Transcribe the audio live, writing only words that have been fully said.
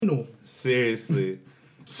No. Seriously.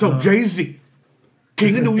 So Jay-Z,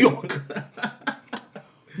 King of New York.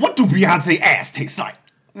 What do Beyonce ass taste like?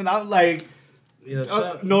 And I'm like,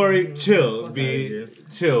 Nori, chill, B.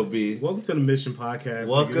 Chill, B. Welcome to the Mission Podcast.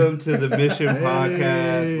 Welcome to the Mission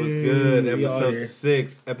Podcast. What's good? Episode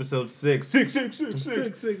 6. Episode 6.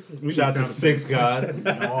 6. Shout out to 6 God.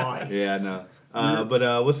 Nice. Yeah, I know.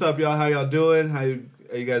 But what's up, y'all? How y'all doing? How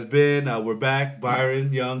you guys been? We're back.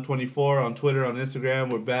 Byron Young 24 on Twitter, on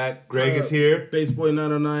Instagram. We're back. Greg is here. Baseboy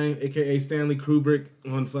 909, aka Stanley Kubrick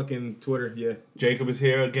on fucking Twitter. Yeah. Jacob is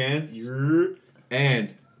here again.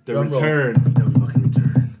 And the Drum return. The fucking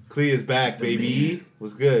return. Clee is back, baby.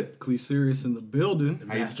 What's good? Clee Serious in the building. The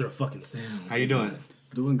master of fucking sound. How you doing?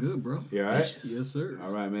 Doing good, bro. You alright? Yes, sir.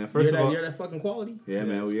 All right, man. First of all, you're that fucking quality. Yeah,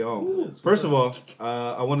 man. We on. Cool. First of all,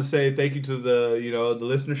 I want to say thank you to the the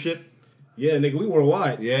listenership. Yeah, nigga, we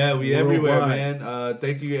worldwide. Yeah, we everywhere, man.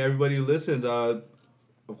 Thank you to everybody who listens. Of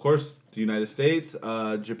course, the United States,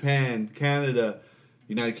 Japan, Canada,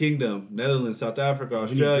 United Kingdom, Netherlands, South Africa,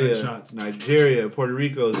 Australia, Nigeria, Puerto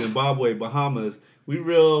Rico, Zimbabwe, Bahamas. We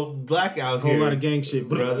real black out here. Whole lot of gang shit,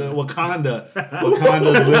 brother. Wakanda.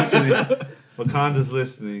 Wakanda's listening. Wakanda's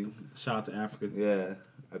listening. Shout out to Africa. Yeah.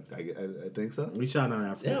 I think so. We shout out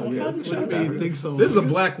Africa. Yeah, Wakanda's shout out. Think so. This is a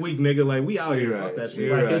black week, nigga. Like, we out here. Right. Fuck that shit.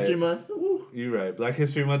 Black History Month. You're right. Black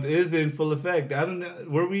History Month is in full effect. I don't know.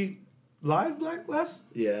 Were we live last?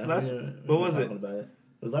 Yeah. What was it? About it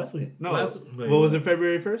was last week. No. What was it?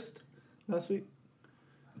 February 1st? Last week?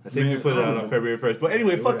 I think we put it out on February 1st. But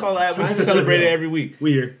anyway, fuck all that. We celebrate it every week.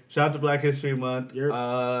 We here. Shout out to Black History Month.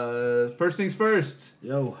 First things first.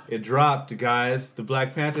 Yo. It dropped, guys. The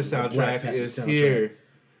Black Panther soundtrack is here.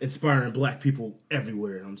 Inspiring black people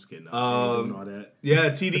everywhere. I'm just kidding. All that. Yeah,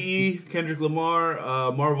 TDE, Kendrick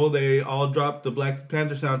Lamar, Marvel, they all dropped the Black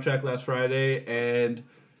Panther soundtrack last Friday, and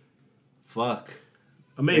fuck.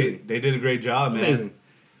 Amazing. They did a great job, man.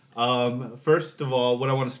 Amazing. First of all, what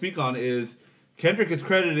I want to speak on is Kendrick is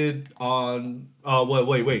credited on...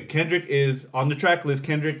 wait. Kendrick is on the track list.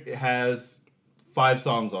 Kendrick has 5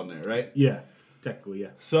 songs on there, right? Yeah, technically,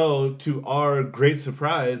 yeah. So, to our great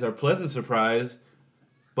surprise, our pleasant surprise...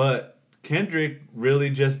 But Kendrick really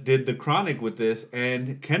just did the Chronic with this,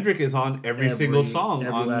 and Kendrick is on every single song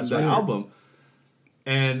on the album.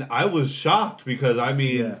 And I was shocked because,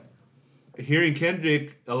 hearing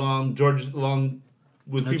Kendrick along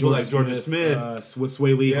with people like Georgia Smith, with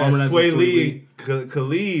Sway Lee, Sway Lee,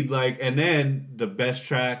 Khalid, and then the best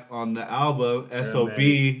track on the album,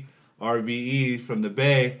 S.O.B., RBE from the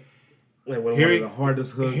Bay. One of the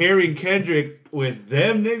hardest hooks. Hearing Kendrick with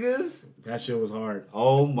them niggas. That shit was hard.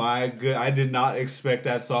 Oh my god! I did not expect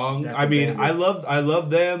that song. I love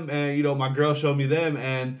them, and my girl showed me them,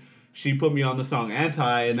 and she put me on the song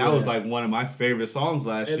 "Anti," and that was one of my favorite songs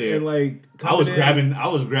last year. And I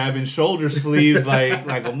was grabbing shoulder sleeves like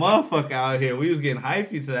a motherfucker out here. We was getting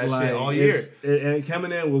hypey to that shit all year. And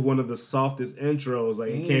coming in with one of the softest intros,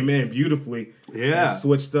 it came in beautifully. Yeah, and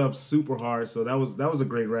switched up super hard. So that was a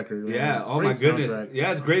great record. Man. Yeah. Oh great my goodness. Soundtrack.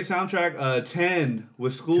 Yeah, it's a great soundtrack. 10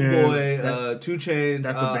 with Schoolboy, 2 Chainz.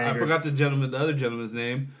 That's a banger. I forgot the other gentleman's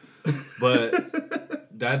name, but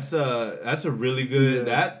that's a really good.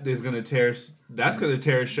 Yeah. That's gonna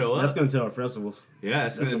tear a show up. That's gonna tear festivals. Yeah,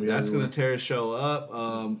 that's gonna tear a show up.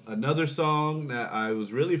 Another song that I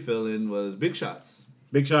was really feeling was Big Shots.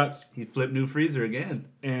 Big Shots. He flipped New Freezer again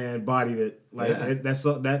and bodied it.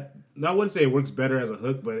 I wouldn't say it works better as a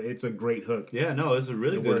hook, but it's a great hook. Yeah, no, it's a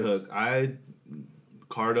really good hook.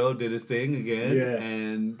 Cardo did his thing again,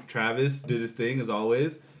 and Travis did his thing as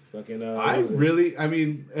always. Fucking.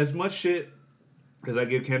 As much shit as I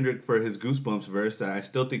give Kendrick for his Goosebumps verse, I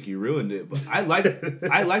still think he ruined it. But I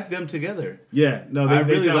like them together. Yeah, no, they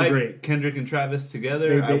really sound like great. Kendrick and Travis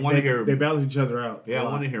together. I want to hear. They balance each other out. Yeah, I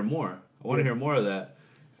want to hear more. I want to hear more of that.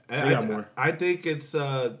 We got more. I think it's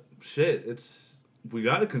we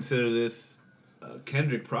got to consider this a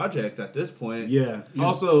Kendrick project at this point. Yeah.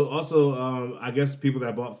 Also, I guess people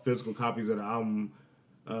that bought physical copies of the album,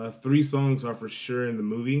 3 songs are for sure in the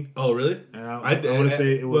movie. Oh, really? And I want to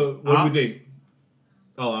say it was what do we think?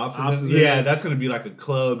 Oh, Ops is that's going to be like a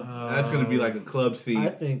club. That's going to be like a club scene. I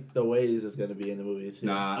think The Ways is going to be in the movie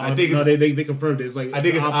too. I think they confirmed it. It's like I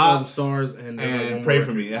think it's Ops, All the Stars, and Pray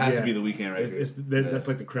For Me. It has to be the Weekend right here. That's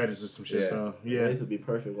like the credits or some shit. Yeah. So yeah, The Ways would be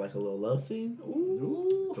perfect, like a little love scene.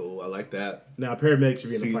 Ooh, I like that. Now paramedics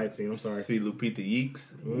should be in the fight scene. I'm sorry. See Lupita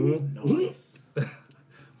Yeeks. Nice.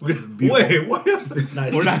 Wait, what?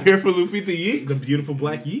 Nice. We're not here for Lupita Yeeks? The beautiful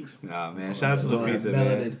black Yeeks. Nah, man. Shout out to Lupita,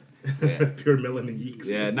 Melanin. man. Pure melanin Yeeks.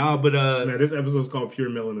 Yeah, no, but man, this episode's called Pure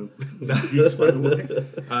Melanin Yeeks, by the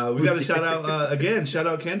way. We got to shout out again. Shout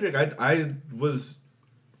out Kendrick. I was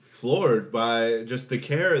floored by just the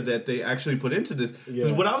care that they actually put into this.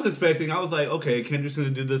 Because what I was expecting, I was like, okay, Kendrick's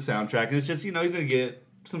gonna do the soundtrack, and it's just he's gonna get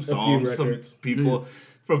some songs, some people.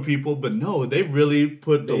 From people, but no, they really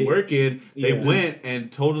put the work in. They went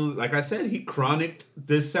and totally, like I said, he chronicked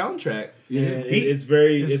this soundtrack. It's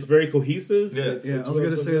very cohesive. I was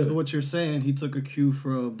gonna say, as to what you're saying, he took a cue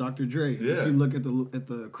from Dr. Dre. Yeah. If you look at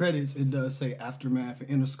the credits, it does say Aftermath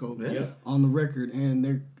and Interscope on the record, and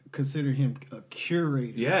they're consider him a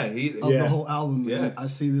curator of the whole album. Yeah. And I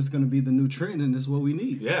see this going to be the new trend, and this is what we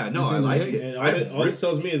need. Yeah, no, I like it. And all this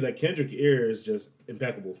tells me is that Kendrick's ear is just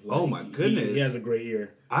impeccable. Like, oh my goodness, he has a great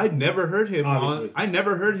ear. I'd never heard him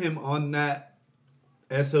on that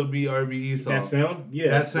SOBRBE song. That sound? Yeah.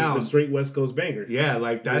 That sound. The straight West Coast banger. Yeah,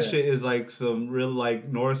 like that shit is like some real like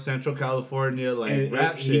North Central California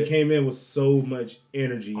rap shit. He came in with so much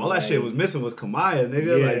energy. All that shit was missing was Kamaya,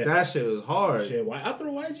 nigga. Yeah. Like that shit was hard. Shit, I'll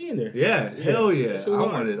throw YG in there. Yeah, hell yeah. I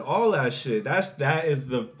wanted all that shit. That is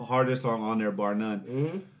the hardest song on there, bar none.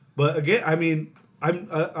 Mm-hmm. But again, I mean,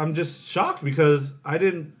 I'm just shocked because I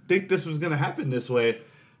didn't think this was gonna happen this way.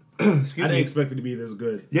 I didn't expect it to be this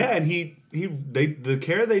good. Yeah, and the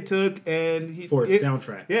care they took and for a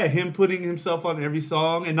soundtrack. Yeah, him putting himself on every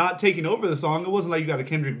song and not taking over the song. It wasn't like you got a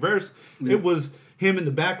Kendrick verse. Yeah. It was him in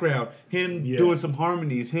the background, him doing some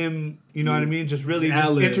harmonies, him, you know what I mean, just really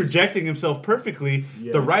interjecting himself perfectly,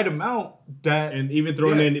 the right amount and even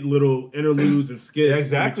throwing in little interludes and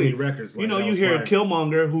skits in between records. Like, you know, you hear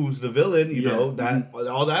Killmonger, who's the villain. You know that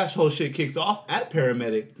all that whole shit kicks off at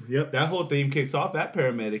Paramedic. Yep, that whole theme kicks off at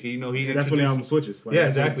Paramedic. And, you know, that's when the album switches. Like,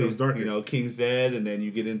 exactly. It darker. You know, King's Dead, and then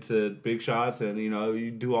you get into Big Shots, and you know,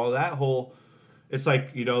 you do all that whole. It's like,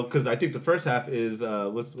 you know, because I think the first half is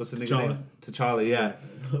what's the nigga name? T'Challa, yeah.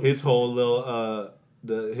 His whole little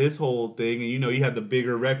his whole thing, and you know, you have the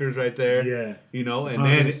bigger records right there. Yeah. You know, and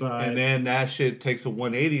then that shit takes a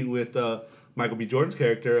 180 with Michael B. Jordan's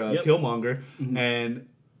character, Killmonger, and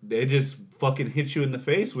they just fucking hit you in the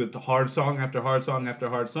face with hard song after hard song after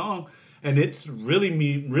hard song. And it's really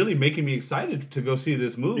making me excited to go see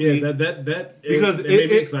this movie. Yeah, because it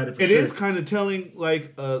made me excited for sure. It is kind of telling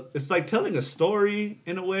it's like telling a story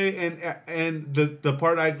in a way, and the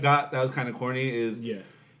part I got that was kind of corny is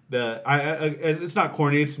it's not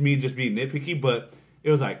corny, it's me just being nitpicky, but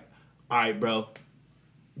it was like, all right, bro,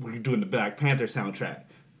 we're doing the Black Panther soundtrack,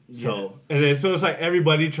 so it's like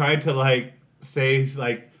everybody tried to like say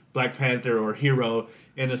like Black Panther or Hero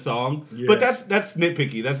in a song, but that's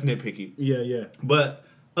nitpicky. That's nitpicky. Yeah. But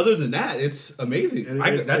other than that, it's amazing.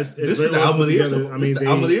 This is the well album of the year.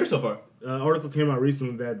 Album of the year so far. Article came out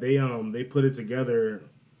recently that they put it together,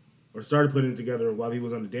 or started putting it together while he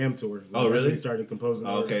was on the Damn tour. Oh, really? He started composing.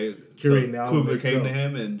 Curating the album. Cougar came to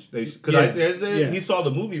him and he saw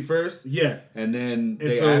the movie first. Yeah, and then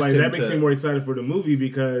that makes me more excited for the movie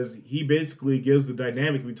because he basically gives the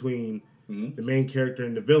dynamic between the main character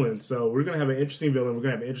and the villain. So we're gonna have an interesting villain. We're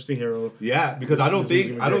gonna have an interesting hero. Yeah, because I don't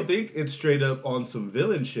think it's straight up on some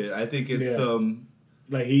villain shit. I think it's some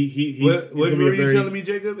like he's what were you telling me,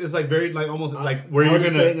 Jacob? It's like very like almost like where you're gonna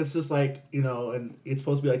saying it's just like, you know, and it's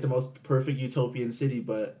supposed to be like the most perfect utopian city,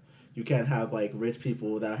 but you can't have like rich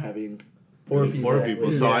people without having poor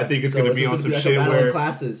people. So I think it's gonna be on some shit where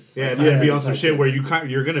classes. Yeah, it's gonna be on some shit where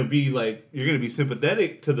you're gonna be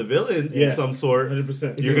sympathetic to the villain in some sort.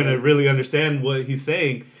 100%. You're gonna really understand what he's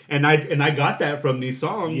saying, and I got that from these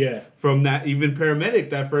songs. Yeah. From that, even Paramedic,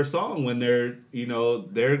 that first song when they're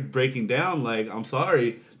breaking down like, I'm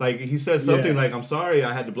sorry, like he says something like, I'm sorry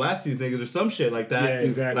I had to blast these niggas or some shit like that. Yeah,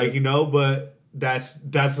 exactly. Like, you know, but that's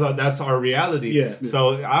our reality. Yeah.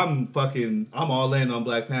 So I'm all in on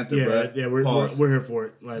Black Panther. Yeah, we're here for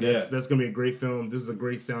it. Like that's gonna be a great film. This is a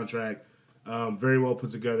great soundtrack. Very well put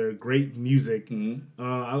together. Great music. Mm-hmm.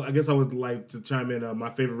 I guess I would like to chime in. My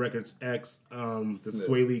favorite record's X, the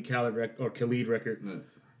Sway Lee Khalid record.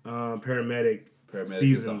 Paramedic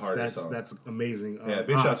Seasons. That's amazing. Yeah,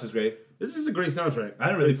 Big Shots is great. This is a great soundtrack. I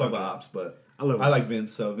didn't really fuck with Ops, but I like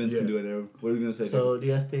Vince, so Vince can do it. What are we gonna say? So, do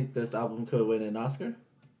you guys think this album could win an Oscar?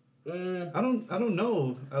 I don't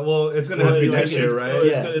know. Well, it's gonna have to be next year, right?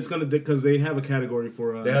 It's gonna because they have a category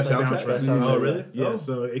for they have soundtrack. Oh, really? Yeah.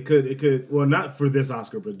 So it could. Well, not for this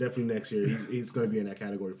Oscar, but definitely next year. He's gonna be in that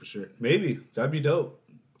category for sure. Maybe that'd be dope.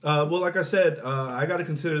 Well, like I said, I got to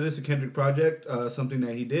consider this a Kendrick project, something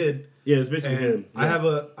that he did. Yeah, it's basically him. Yeah.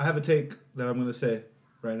 I have a take that I'm gonna say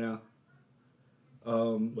right now.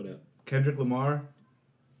 What up? Kendrick Lamar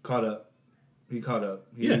caught up. He caught up.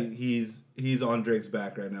 He's on Drake's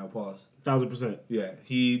back right now. Pause. 1,000%. Yeah,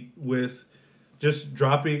 he with just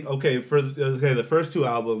dropping. The first two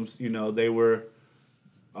albums, you know, they were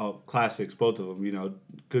classics, both of them. You know,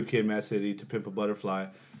 Good Kid, Mad City, To Pimp a Butterfly.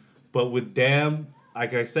 But with Damn,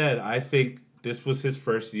 like I said, I think this was his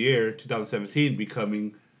first year, 2017,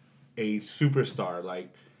 becoming a superstar. Like,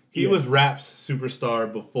 he was rap's superstar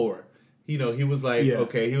before. You know, he was like,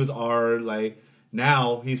 okay, he was like,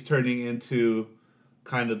 now he's turning into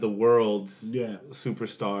kind of the world's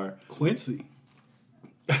superstar. Quincy.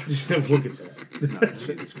 We'll get to that. No,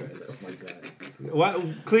 Jesus Christ. Oh, my God.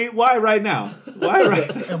 Why right now? Why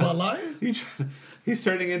right now? Am I lying? He's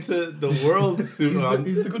turning into the world's superstar.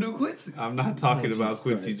 He's the new Quincy. I'm not talking about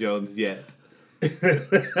Quincy Jones yet.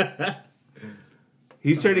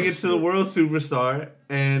 He's turning into the world superstar,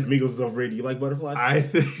 and Migos is overrated. You like butterflies? I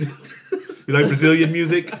think you like Brazilian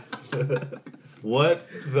music. What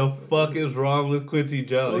the fuck is wrong with Quincy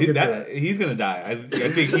Jones? He's gonna die. I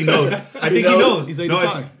think he knows. I think he knows. He's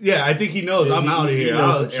 85. I think he knows. I'm out of here.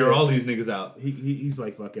 I'll air all these niggas out. He's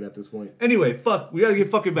like, fuck it at this point. Anyway, fuck. We gotta get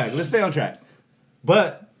fucking back. Let's stay on track.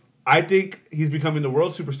 But I think he's becoming the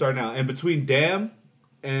world superstar now. And between Damn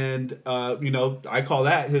and I call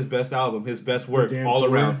that his best album, his best work all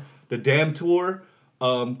around. The Damn Tour,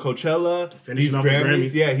 Coachella, finishing off the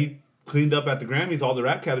Grammys. Yeah, he cleaned up at the Grammys, all the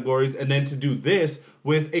rap categories, and then to do this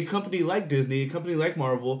with a company like Disney, a company like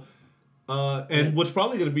Marvel, and what's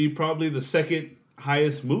probably going to be the second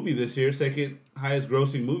highest movie this year, second highest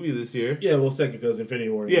grossing movie this year. Yeah, well, second because Infinity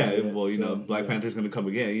War. Black Panther's going to come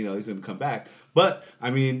again. You know, he's going to come back. But,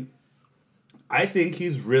 I mean, I think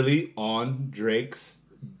he's really on Drake's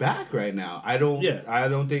back right now. I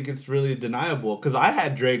don't think it's really deniable because I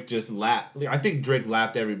had Drake just lap. I think Drake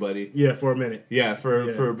lapped everybody. Yeah, for a minute. Yeah,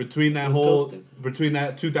 for between that between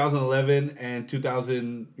that 2011 and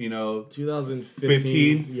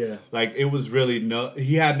 2015. Yeah, like it was really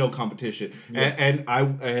he had no competition. Yeah.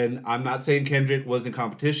 And I'm not saying Kendrick wasn't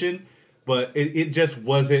competition, but it just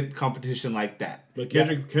wasn't competition like that. But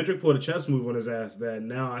Kendrick pulled a chess move on his ass that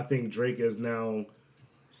now I think Drake is now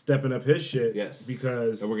stepping up his shit. Yes.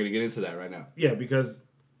 Because... And we're going to get into that right now. Yeah, because,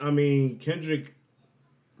 I mean, Kendrick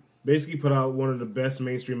basically put out one of the best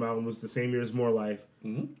mainstream albums the same year as More Life.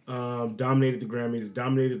 Mm-hmm. Dominated the Grammys,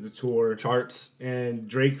 dominated the tour. Charts. And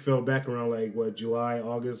Drake fell back around, July,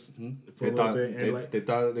 August for a little bit. And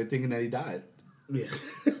they're thinking that he died. Yeah.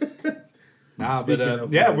 We're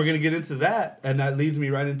going to get into that. And that leads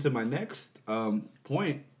me right into my next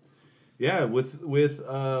point. Yeah,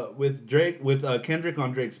 with Drake, with Kendrick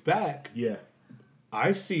on Drake's back. Yeah,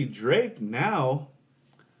 I see Drake now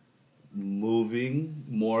moving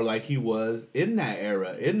more like he was in that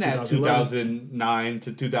era, in that 2009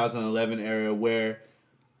 to 2011 era, where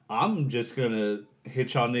I'm just gonna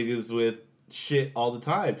hit y'all niggas with shit all the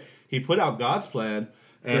time. He put out God's Plan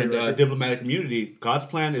and Diplomatic Immunity. God's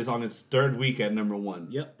Plan is on its third week at number 1.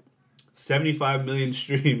 Yep, 75 million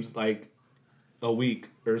streams a week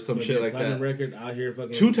or some shit like that. Record out here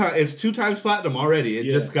fucking It's 2 times platinum already. It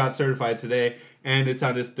just got certified today, and it's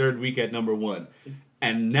on its third week at number 1.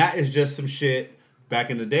 And that is just some shit. Back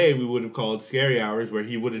in the day, we would have called Scary Hours, where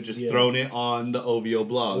he would have just thrown it on the OVO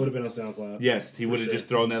blog. Would have been on SoundCloud. Yes, he would have just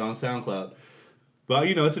thrown that on SoundCloud. But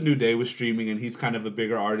it's a new day with streaming, and he's kind of a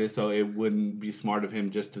bigger artist, so it wouldn't be smart of him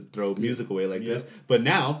just to throw music away like this. But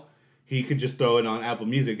now he could just throw it on Apple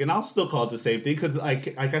Music, and I'll still call it the same thing because,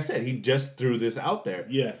 like I said, he just threw this out there.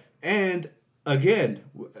 Yeah. And again,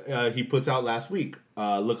 he puts out last week,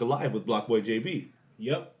 "Look Alive" with BlocBoy JB.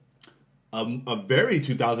 Yep. A very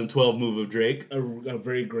 2012 move of Drake. A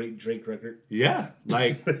very great Drake record. Yeah,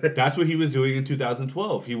 that's what he was doing in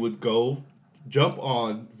 2012. He would go jump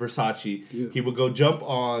on Versace. Yeah. He would go jump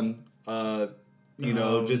on,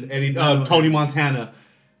 just any Tony Montana.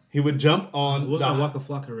 He would jump on... What's that Waka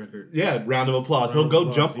Flocka record? Yeah, Round of Applause. He'll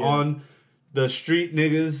go jump on the street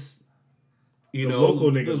niggas,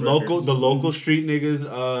 local niggas the local street niggas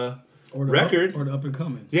record. Or the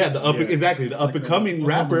up-and-coming. Yeah, exactly. The up-and-coming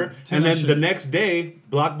rapper. And then the next day,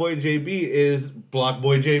 BlocBoy JB is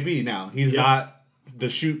BlocBoy JB now. He's not the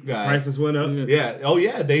shoot guy. Prices went up. Yeah. Oh,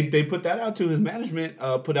 yeah. They put that out too. His management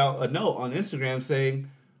put out a note on Instagram saying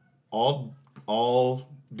all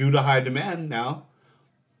due to high demand now,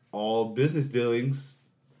 all business dealings,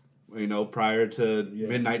 prior to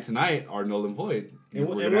midnight tonight are null and void.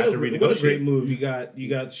 What a great move! You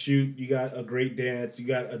got shoot, you got a great dance, you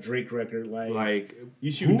got a Drake record.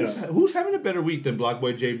 You shoot. Who's having a better week than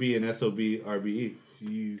BlocBoy JB and SOB RBE?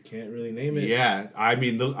 You can't really name it. Yeah,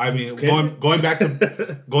 going back to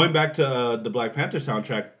the Black Panther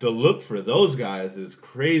soundtrack, the look for those guys is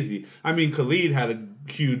crazy. I mean, Khalid had a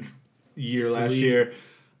huge year last year.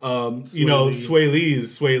 Sway Lee.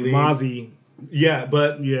 Mozzie. Yeah,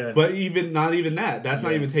 but even not even that. That's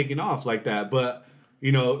not even taking off like that. But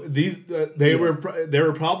these they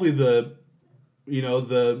were probably the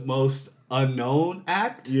most unknown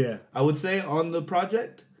act. Yeah, I would say on the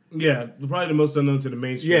project. Yeah, probably the most unknown to the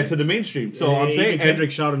mainstream. Yeah, to the mainstream. So I'm saying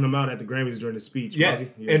Kendrick shouting them out at the Grammys during the speech. Yeah,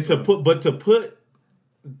 and so. to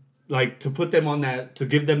put them on that, to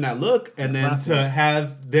give them that look, and then platform. To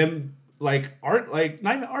have them not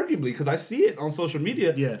even arguably, because I see it on social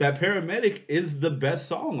media. Yeah. That Paramedic is the best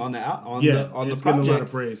song on the project. Getting a lot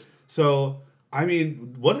of praise. So I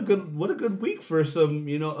mean, what a good week for some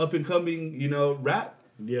up and coming rap.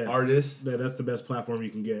 Yeah, artists. That's the best platform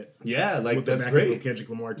you can get. Yeah, with that's the great. Of Kendrick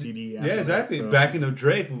Lamar, TD. Yeah, exactly. So. Backing of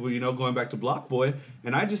Drake, going back to BlocBoy,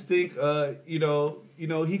 and I just think, he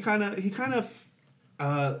kind of.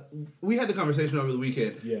 We had the conversation over the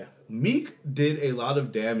weekend. Yeah, Meek did a lot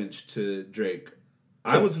of damage to Drake.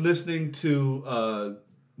 Yeah. I was listening to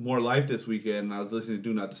More Life this weekend, and I was listening to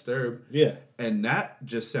Do Not Disturb. Yeah, and that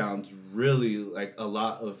just sounds really like a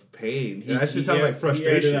lot of pain. That just sounds like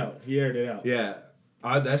frustration. He aired it out. Yeah.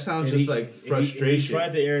 That sounds just like frustration. He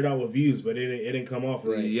tried to air it out with views, but it didn't come off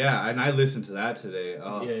right. Yeah, and I listened to that today.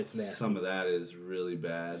 Oh, yeah, it's nasty. Some of that is really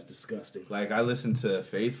bad. It's disgusting. Like, I listened to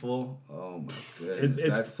Faithful. Oh, my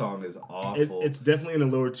goodness. That song is awful. It's definitely in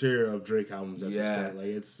the lower tier of Drake albums at this point.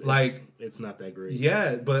 It's not that great.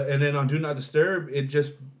 Yeah, and then on Do Not Disturb, he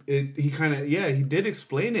did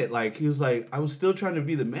explain it. Like, he was like, I was still trying to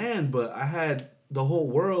be the man, but I had the whole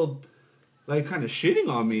world kind of shitting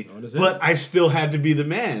on me, but I still had to be the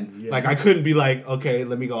man. Yeah. Like, I couldn't be like, okay,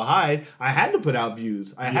 let me go hide. I had to put out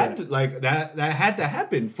views. I had to, that had to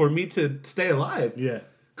happen for me to stay alive. Yeah.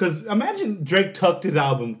 Because imagine Drake tucked his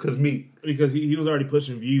album because he was already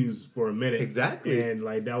pushing views for a minute. Exactly. And,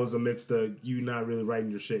 that was amidst you not really writing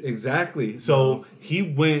your shit. Exactly. So he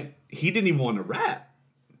didn't even want to rap.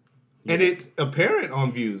 Yeah. And it's apparent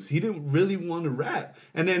on views. He didn't really want to rap.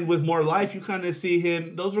 And then with More Life, you kind of see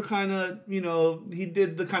him. Those were kind of, he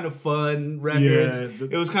did the kind of fun records. Yeah,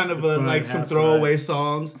 it was kind of some throwaway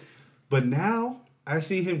songs. But now I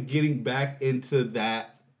see him getting back into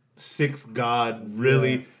that Sixth God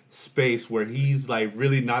space where he's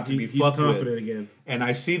really not to be fucked with. He's confident again. And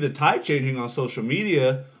I see the tide changing on social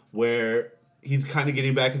media where he's kind of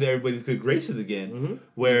getting back into everybody's good graces again,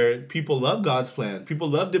 where people love God's plan. People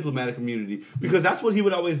love Diplomatic Immunity because that's what he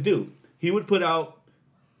would always do. He would put out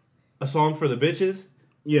a song for the bitches,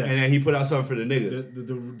 and then he put out something for the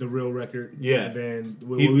niggas. The real record. Yeah. And then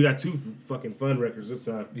we got two fucking fun records this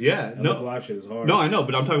time. Yeah. No. Live shit is hard. No, I know,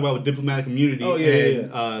 but I'm talking about with Diplomatic Immunity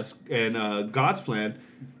and God's Plan.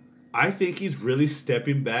 I think he's really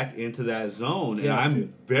stepping back into that zone, and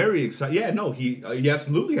I'm very excited. Yeah, no, he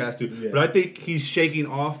absolutely has to. Yeah. But I think he's shaking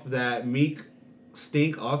off that Meek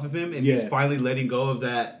stink off of him, and he's finally letting go of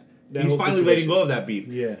that. He's finally letting go of that beef.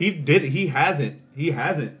 Yeah, he did. He hasn't. He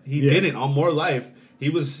didn't on More Life. He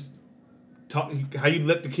was how you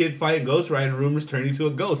let the kid fight Ghostwriter and rumors turn into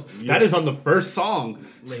a ghost. Yeah. That is on the first song.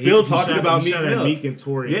 Still talking about Meek Mill. Meek and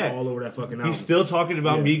Tory all over that fucking album. He's still talking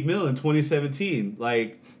about Meek Mill in 2017.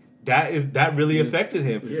 That really affected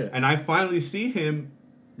him. Yeah. And I finally see him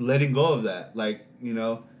letting go of that. I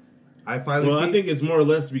think it's more or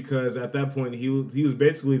less because at that point he was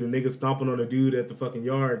basically the nigga stomping on a dude at the fucking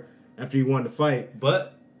yard after he wanted to fight.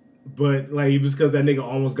 But just because that nigga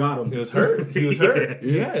almost got him. He was hurt.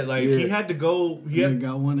 Yeah, he had to go. He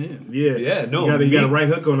got one in. Yeah. Yeah, no. He got a right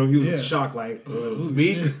hook on him. He was shocked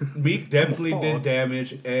Meek definitely did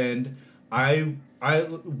damage. And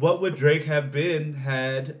what would Drake have been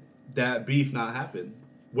had that beef not happened?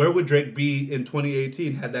 Where would Drake be in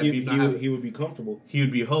 2018 had that beef not happened? He would be comfortable. He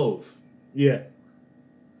would be Hove. Yeah.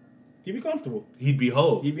 He'd be comfortable. He'd be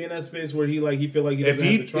Hove. He'd be in that space where he feel like he doesn't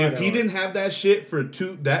have to try. If he didn't have that shit for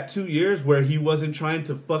 2 years where he wasn't trying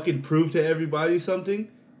to fucking prove to everybody something,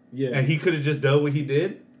 and he could have just done what he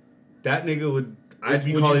did, that nigga would. I'd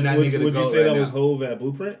be calling that nigga. Would you say that was Hove at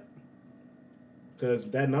Blueprint? Because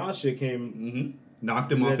that Nas shit came. Mm-hmm.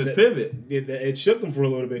 Knocked him off his pivot. It shook him for a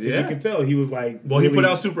little bit. Yeah. You can tell he was like... Well, he put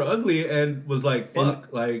out Super Ugly and was like, fuck.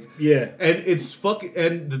 And it's fucking...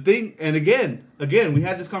 And the thing... And again, we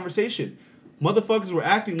had this conversation. Motherfuckers were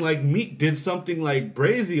acting like Meek did something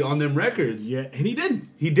brazy on them records. Yeah, and he didn't.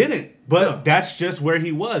 He didn't. But that's just where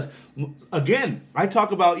he was. Again, I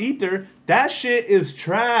talk about Ether. That shit is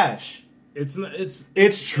trash. It's not. It's trash.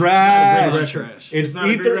 It's trash.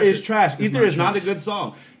 Ether is trash. Ether is not a good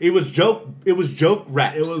song. It was joke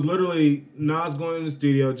raps. It was literally Nas going in the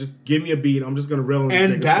studio. Just give me a beat. I'm just gonna reel in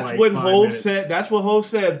this. And that's what Hov said. That's what Hov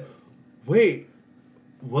said. Wait,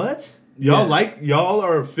 what? Y'all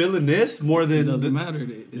are feeling this more than. It doesn't matter.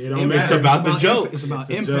 It's about the jokes. It's about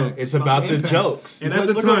impact. It's about the jokes. And at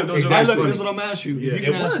the time, those jokes. Look, that's what I'm asking you.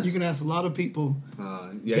 You can ask a lot of people.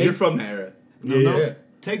 You're from the era. No.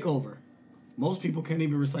 Takeover. Most people can't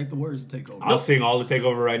even recite the words to Takeover. I'll sing all the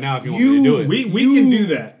Takeover right now if you want me to do it. We can do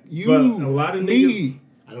that. But a lot of niggas...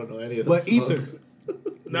 I don't know any of those songs.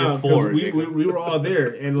 No, because we were all there.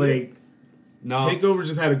 And, like, Takeover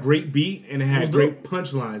just had a great beat and it had great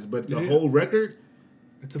punchlines. But the whole record...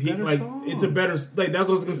 It's a better song. It's a better... Like, that's what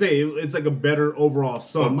I was going to say. It's like a better overall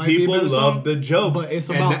song. People love the jokes. But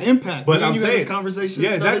it's about impact. But I'm saying... this conversation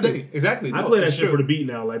the other day. Exactly. I play that shit for the beat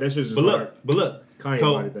now. Like, that shit's just hard. But look.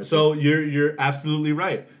 So you're absolutely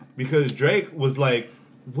right. Because Drake was like,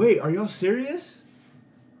 wait, are y'all serious?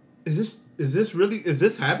 Is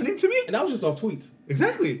this happening to me? And that was just off tweets.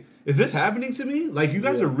 Exactly. Is this happening to me? Like, you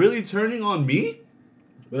guys are really turning on me?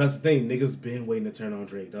 But that's the thing, niggas been waiting to turn on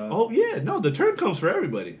Drake, dog. Oh yeah, no, the turn comes for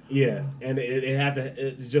everybody. Yeah, and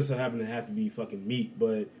it just so happened to have to be fucking Meek,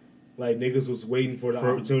 but like niggas was waiting for the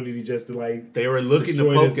opportunity just to like they were looking to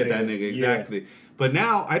poke at that nigga exactly. Yeah. But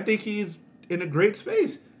now I think he's in a great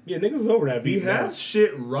space. Yeah, niggas over that beat. He has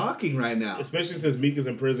shit rocking right now, especially since Meek is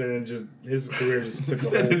in prison and just his career just took a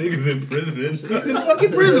whole. The nigga's in prison. He's in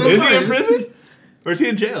fucking prison. Is he in prison? Or is he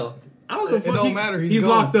in jail? I don't give a fuck. It don't matter. He's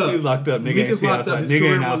locked up. He's locked up. Nigga Nigga's locked up. His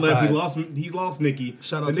career went left. He lost Nicki.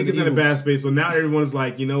 Shout out the to niggas in a bad space. So now everyone's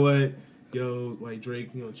like, you know what? Yo, like Drake,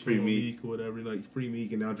 you know, free Meek or whatever, like free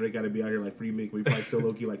Meek, and now Drake got to be out here like free Meek. We probably still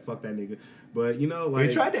low key like fuck that nigga. But you know, like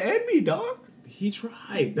he tried to end me, dog. He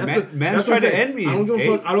tried. That's tried to end me. I don't give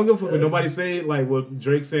a fuck. I don't give a fuck when nobody say like what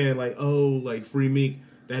Drake saying like like free Meek.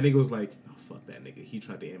 That nigga was like, fuck that nigga. He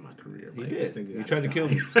tried to end my career. He like, did. This nigga he tried to kill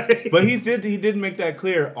me. But he did make that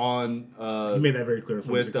clear on. He made that very clear. With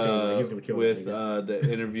 16, like, he was gonna kill with the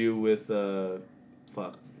interview with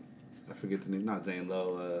fuck, I forget the name. Not Zane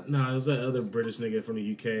Lowe. No, it was that other British nigga from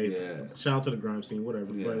the UK. Yeah. Shout out to the grime scene,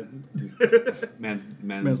 whatever. Yeah. But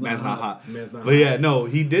man's not hot. Man's not but hot. Yeah, no,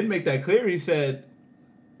 he did make that clear. He said,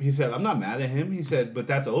 I'm not mad at him. He said, but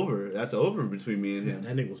that's over. That's over between me and him.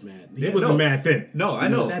 That nigga was mad. He wasn't mad then. No, I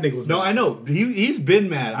know. That nigga was mad. No, I know. He's been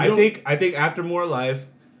mad. I think after More Life,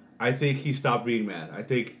 I think he stopped being mad. I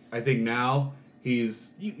think now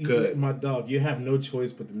he's good. My dog, you have no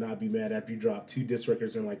choice but to not be mad after you drop 2 diss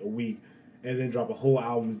records in like a week and then drop a whole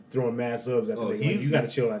album throwing mad subs after that. Like, you got to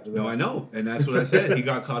chill after that. No, I know. And that's what I said. He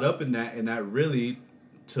got caught up in that, and that really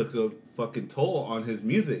took a fucking toll on his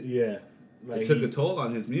music. Yeah. Like it took a toll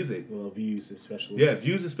on his music. Well, views especially. Yeah,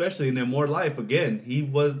 views especially, and then More Life again.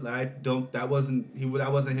 That wasn't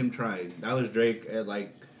him trying. That was Drake at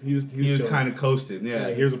like he was kind of coasting. Yeah.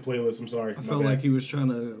 Here's a playlist. I'm sorry. I felt like he was trying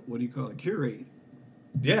to curate.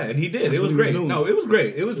 Yeah, and he did. It was great. No, it was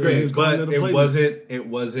great. It was great, but it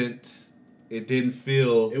wasn't. It didn't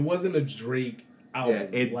feel. It wasn't a Drake album.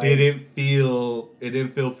 Yeah, it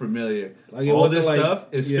didn't feel familiar. Like all this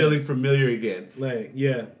stuff is feeling familiar again. Like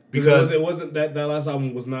because it wasn't that last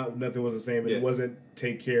album was not nothing was the same. It wasn't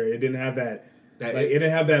Take Care. It didn't have that. It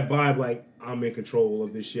didn't have that vibe. Like I'm in control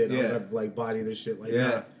of this shit. I have like body this shit. Like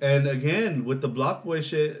nah. And again with the BlocBoy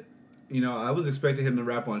shit, you know, I was expecting him to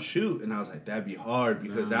rap on Shoot, and I was like, that'd be hard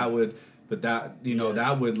because that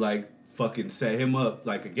would like fucking set him up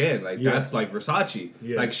like again. Like that's like Versace.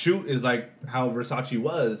 Yeah. Like Shoot is like how Versace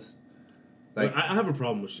was. Like I have a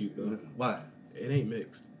problem with Shoot though. Why? It ain't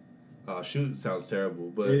mixed. Shoot sounds terrible,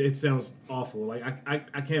 but it sounds awful. Like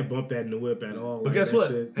I can't bump that in the whip at all. But like, guess what?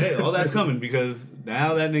 Shit. Hey, all that's coming because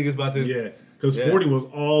now that nigga's about to. Because 40 was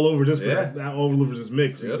all over this. All over this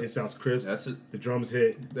mix. Yep. It sounds crisp. The drums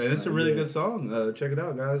hit. And it's a really good song. Check it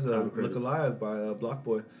out, guys. Look Alive by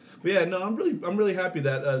BlocBoy. But yeah, no, I'm really happy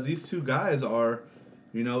that these two guys are,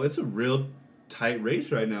 you know, it's a real tight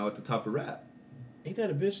race right now at the top of rap. Ain't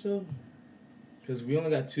that a bitch though? Because we only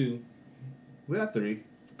got 2. We got 3.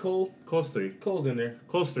 Cole's 3. Cole's in there.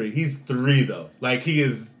 Cole's 3. He's 3 though. Like he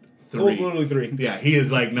is 3. Cole's literally 3. Yeah, he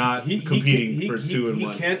is like not competing for 2 and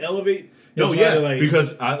 1. He can't elevate. No, yeah,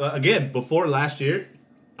 because again, before last year,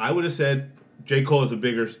 I would have said J. Cole is a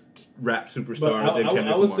bigger rap superstar than Kendrick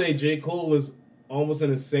Lamar. I would say J. Cole is almost in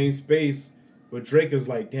the same space, but Drake is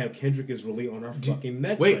like, damn, Kendrick is really on our fucking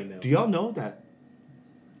necks right now. Do y'all know that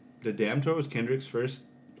the Damn Tour was Kendrick's first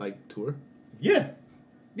like tour? Yeah.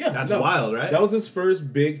 That's wild, right? That was his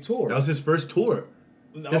first big tour. That was his first tour.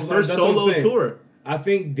 His first solo tour. I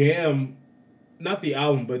think Damn, not the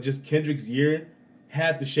album, but just Kendrick's year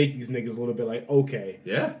had to shake these niggas a little bit. Like, okay,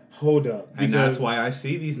 hold up, and that's why I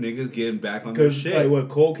see these niggas getting back on their shit. Like, what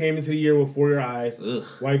Cole came into the year with For Your Eyes,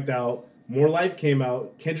 wiped out. More Life came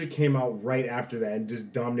out. Kendrick came out right after that and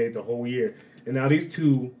just dominated the whole year. And now these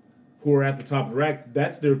two, who are at the top of the rack,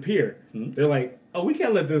 that's their peer. Mm-hmm. They're like, oh, we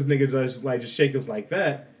can't let this nigga just shake us like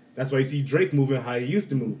that. That's why you see Drake moving how he used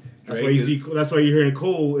to move. That's why you're hearing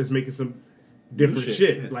Cole is making some different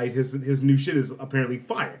shit. Yeah. Like his new shit is apparently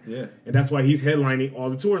fire. Yeah. And that's why he's headlining all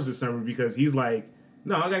the tours this summer, because he's like,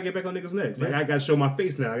 no, I gotta get back on niggas' necks. Like I gotta show my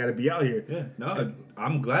face now. I gotta be out here. Yeah. No,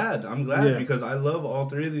 I'm glad because I love all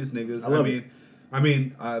three of these niggas. I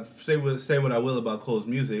mean, say what I will about Cole's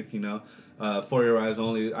music, you know. For Your Eyes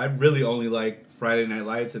Only. I really only like Friday Night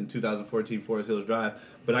Lights and 2014 Forest Hills Drive,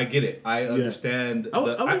 but I get it. I understand.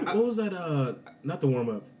 What was that? Not the warm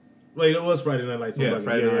up. Wait, it was Friday Night Lights.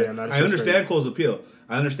 Friday Night. Yeah, I understand Cole's appeal.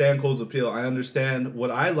 I understand what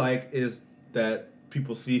I like is that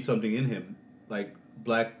people see something in him, like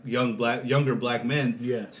younger black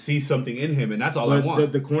men see something in him, and that's all I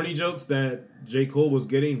want. The corny jokes that J. Cole was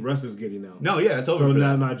getting, Russ is getting now. No, yeah, it's over. So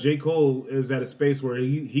now J. Cole is at a space where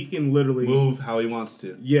he can literally move how he wants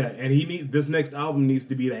to. Yeah, and this next album needs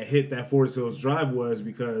to be that hit that Forest Hills Drive was,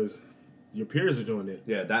 because your peers are doing it.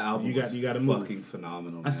 Yeah, that album you got to fucking move.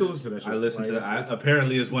 Phenomenal. Man. I still listen to that shit. I listen to that.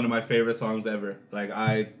 Apparently, it's one of my favorite songs ever. Like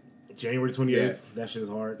January 28th, that shit is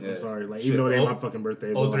hard. Yeah. I'm sorry. Like, even though it ain't my fucking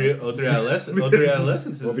birthday. 03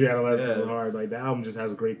 Adolescence is hard. Like, the album just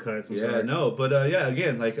has great cuts. But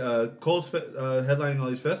again, like, Cole's headlining all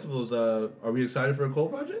these festivals. Are we excited for a Cole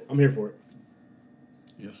project? I'm here for it.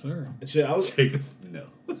 Yes, sir. Shit, no.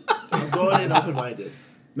 I'm going in open-minded.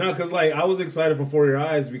 No, because, like, I was excited for Your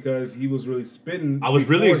Eyes because he was really spitting. I was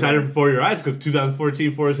really excited for Your Eyes because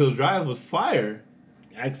 2014 Forest Hills Drive was fire.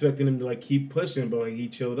 I expected him to like keep pushing, but he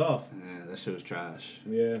chilled off. Yeah, that shit was trash.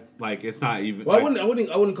 Yeah, like it's not even. Well, like, I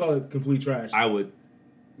wouldn't call it complete trash. I would.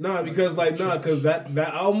 No, because that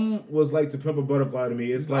album was like To Pimp a Butterfly to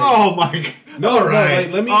me. It's like, oh my god. No, all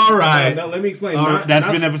right. Let me explain. That's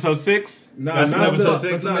been episode 6. No,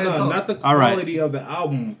 not the quality of the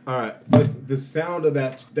album. All right, but the sound of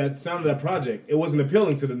that sound of that project. It wasn't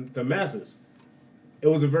appealing to the masses. It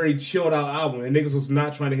was a very chilled out album, and niggas was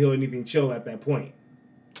not trying to hear anything chill at that point.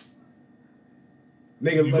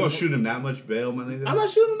 Nigga, you gonna shoot him that much bail, my nigga? I'm not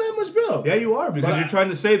shooting him that much bail. Yeah, you are, because you're trying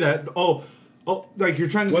to say that. Like you're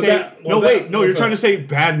trying to say. You're trying to say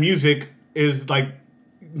bad music is like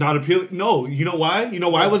not appealing. No, you know why? You know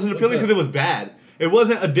why it wasn't appealing? Because it was bad. It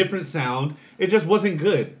wasn't a different sound. It just wasn't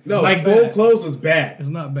good. No, like Full Clothes was bad. It's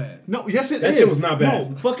not bad. No, yes it is. That shit was not bad.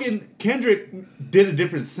 No, fucking Kendrick did a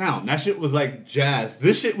different sound. That shit was like jazz.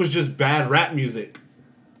 This shit was just bad rap music.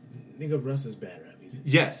 Nigga, Russ is bad rap music.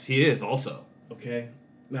 Yes, he is also. Okay.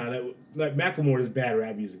 Nah, like Macklemore is bad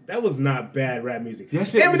rap music. That was not bad rap music.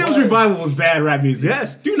 Yes, it Eminem's Revival was bad rap music.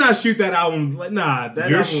 Yes. Do not shoot that album. Like, nah.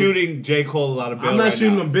 You're shooting J. Cole a lot of bail. I'm not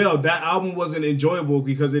shooting him bail. That album wasn't enjoyable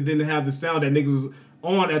because it didn't have the sound that niggas was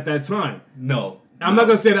on at that time. No. I'm not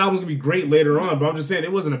going to say the album's going to be great later on, but I'm just saying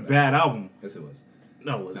it wasn't a bad album. Yes, it was.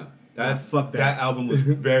 No, it wasn't. Fuck that. That album was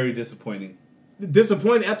very disappointing.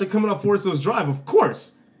 Disappointing after coming off Forest Hills Drive, of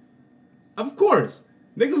course. Of course.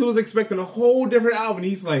 Niggas was expecting a whole different album.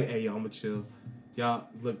 He's like, hey, y'all, I'ma chill. Y'all,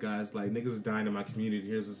 look, guys, like, niggas is dying in my community.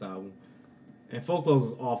 Here's this album. And Folk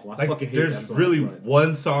Clothes is awful. I fucking hate that song. There's really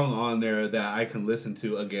one song on there that I can listen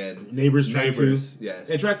to again. Neighbors Track 2. Yes.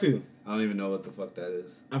 And Track 2. I don't even know what the fuck that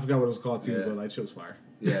is. I forgot what it was called too, but like, shit was fire.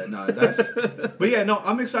 Yeah, no, but yeah, no,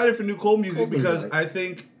 I'm excited for new Cole music because I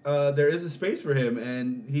think there is a space for him,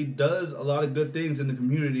 and he does a lot of good things in the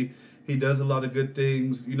community. He does a lot of good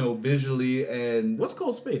things, you know, visually and. What's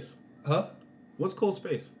Cole's space? Huh? What's Cole's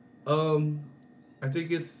space? I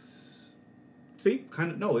think it's. See?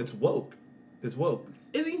 Kind of no, it's woke. It's woke.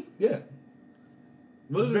 Is he? Yeah.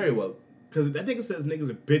 It's very woke. Because that nigga says niggas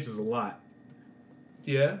are bitches a lot.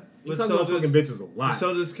 Yeah. He talks about fucking bitches a lot.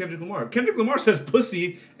 So does Kendrick Lamar. Kendrick Lamar says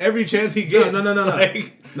pussy every chance he gets. No.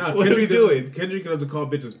 Like, no, what are we doing? Kendrick doesn't call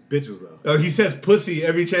bitches though. Oh, he says pussy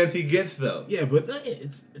every chance he gets though. Yeah, but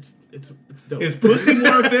it's dope. Is pussy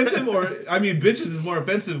more offensive, or I mean, bitches is more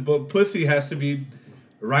offensive, but pussy has to be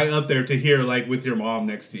right up there to hear, like with your mom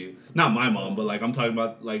next to you. Not my mom, but like I'm talking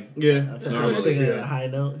about like yeah. I'm singing at a high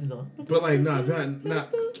note. He's on. But like not.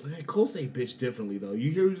 Cole say bitch differently though.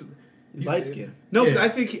 You hear? He's light skinned. No, yeah. I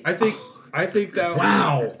think that.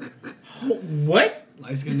 Wow. What?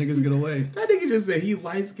 Light skinned niggas get away. That nigga just said he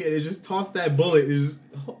light skinned and just tossed that bullet and just.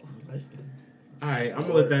 Light skinned. All right, I'm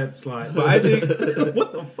gonna let that slide. But I think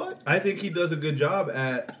what the fuck? I think he does a good job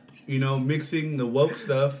at mixing the woke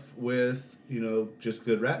stuff with just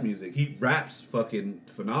good rap music. He raps fucking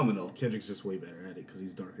phenomenal. Kendrick's just way better at it because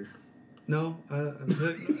he's darker. No,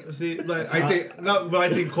 see, like I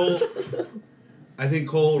think Cole. I think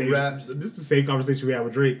Cole raps. This is the same conversation we had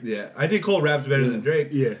with Drake. Yeah, I think Cole raps better than Drake.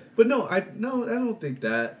 Yeah, but I don't think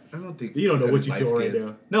that. I don't think you don't know what you feel right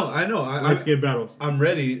now. No, I know. Light skin battles. I'm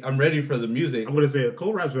ready. I'm ready for the music. I'm gonna say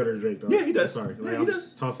Cole raps better than Drake, though. Yeah, he does. I'm sorry, yeah, I'm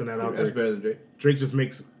just tossing that out there. Raps better than Drake. Drake just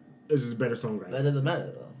makes. It's just a better songwriter. That doesn't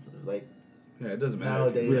matter though. Like Yeah, it doesn't matter.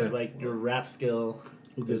 Nowadays, like your rap skill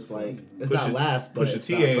is like it's not last, but it's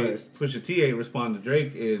not first. Pusha T ain't respond to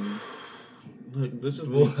Drake in. Look, let's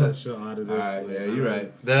just leave that shit out of this. Right, yeah, you're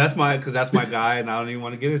right. That's my guy, and I don't even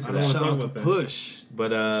want to get into that. I don't want to talk about that. Push.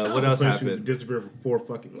 But what else happened? Disappear for 4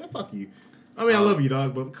 fucking. Well, fuck you. I mean, I love you,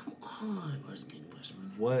 dog, but come on, where's King Push?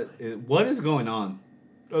 What is going on?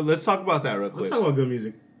 Let's talk about that real quick. Let's talk about good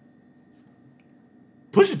music.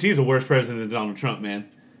 Pusha T is the worst president than Donald Trump, man.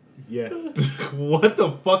 Yeah. What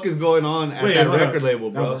the fuck is going on at that record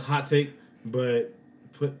label, bro? That was a hot take, but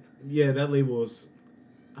that label is.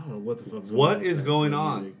 I don't know what the fuck's going on. What is going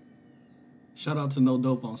on? Music. Shout out to No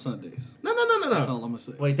Dope on Sundays. No. That's all I'm gonna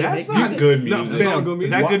say. Wait, that's not good music. That's not good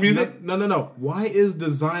music. Is that good music? No. Why is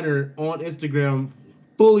Designer on Instagram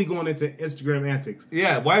fully going into Instagram antics?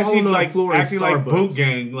 Yeah, why is he like acting like Boot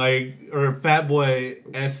Gang, or Fat Boy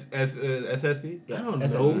SSE? I don't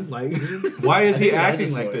know. Like, why is he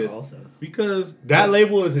acting like this? Also. Because that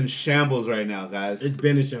label is in shambles right now, guys. It's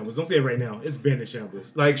been in shambles. Don't say it right now. It's been in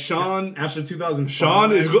shambles. Like Sean, after 2005,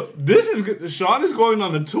 Sean is going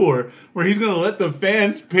on a tour where he's gonna let the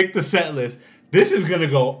fans pick the set list. This is gonna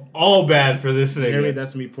go all bad for this thing. Harry,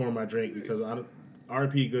 that's me pouring my drink because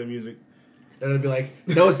RP good music. They're gonna be like,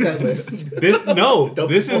 no set list. This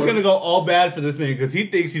is gonna go all bad for this thing because he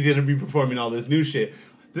thinks he's gonna be performing all this new shit.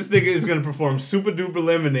 This nigga is gonna perform Super Duper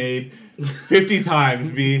Lemonade 50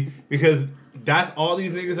 times, because that's all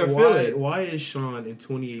these niggas are feeling. Why is Sean in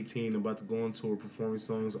 2018 about to go on tour performing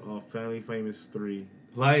songs off Family Famous 3?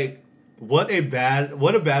 Like, what a bad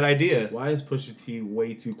idea. Why is Pusha T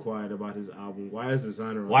way too quiet about his album? Why is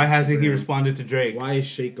Designer on Why hasn't Instagram? he responded to Drake? Why is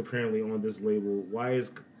Shake apparently on this label? Why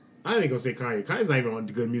is... I ain't gonna say Kanye. Kanye's not even on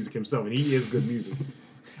good music himself, and he is good music.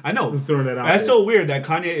 I know. Throwing that out That's there. so weird that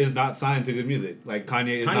Kanye is not signed to good music. Like,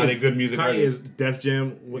 Kanye is not a good music artist. Kanye is Def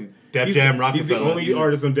Jam. Rockefeller. He's the only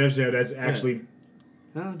artist on Def Jam that's actually...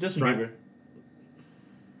 No, Justin Bieber.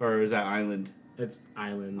 Or is that Island? It's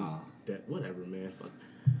Island. Whatever, man.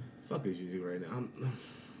 Fuck this music right now.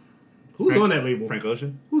 Who's on that label? Frank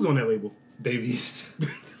Ocean? Who's on that label? Dave East.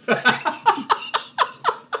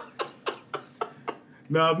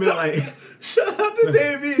 No, I mean, like... Shout out to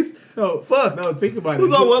Dave East. No, fuck. No, think about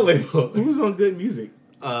Who's it. on what label? Who's on good music?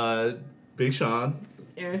 Big Sean.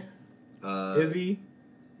 Izzy.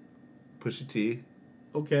 Pusha T.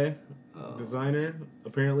 Okay. Designer,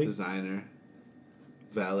 apparently.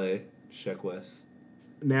 Valet. Sheck West.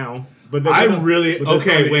 Now. But I'm really... They're on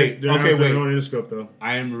Interscope, though.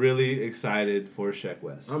 I am really excited for Sheck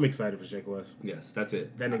West. I'm excited for Sheck West. Yes, that's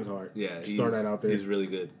it. That nigga's hard. Yeah. Start that out there. He's really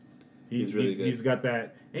good. He's really good. He's got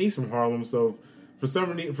that... And he's from Harlem, so... For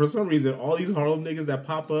some reason, all these Harlem niggas that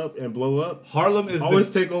pop up and blow up... Harlem is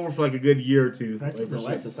always take over for like a good year or two. Practice the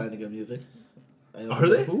Lights are signed to good music. Are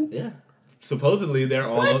they? Who? Yeah. Supposedly, they're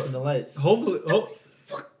all... The Lights. Hopefully...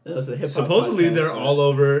 It was a hip-hop supposedly podcast, they're all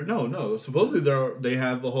over. No. Supposedly they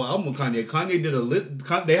have a whole album with Kanye. Kanye did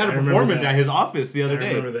they had a performance at his office the other day.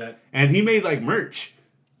 I remember that. And he made like merch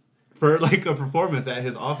for like a performance at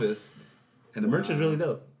his office, and the merch is really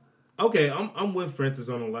dope. Okay, I'm with Francis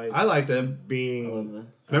on the Lights. I like them being.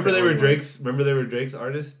 Remember they were Drake's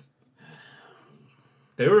artist.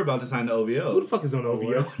 They were about to sign to OVO. Who the fuck is on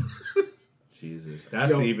OVO? Jesus,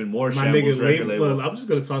 that's even more shambles record label. I'm just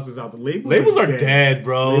gonna toss this out. The labels are dead,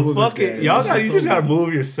 bro. Labels fuck it, dead. you just gotta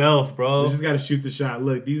move yourself, bro. You just gotta shoot the shot.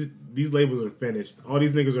 Look, these labels are finished. All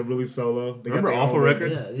these niggas are really solo. They Remember Awful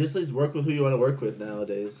Records? Yeah, you just like work with who you want to work with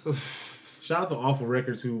nowadays. Shout out to Awful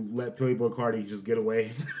Records who let Playboy Cardi just get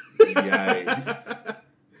away. Yikes.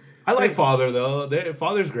 I like Father though.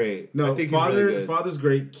 Father's great. No, I think Father's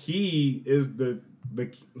great. Key is the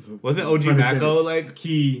wasn't OG Macko like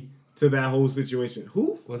key to that whole situation?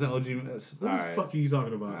 Who wasn't OG? What the fuck are you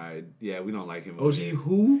talking about? Yeah, we don't like him. OG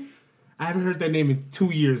who? I haven't heard that name in 2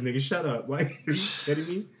 years, nigga. Shut up. Like, are you kidding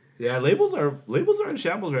me? Yeah, labels are in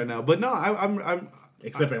shambles right now. But no, I'm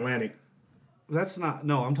except Atlantic. That's not.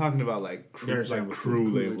 No, I'm talking about like crew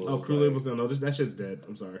labels. Oh, crew labels. No, that shit's dead.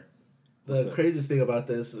 I'm sorry. The craziest thing about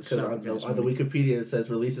this, because on the Wikipedia it says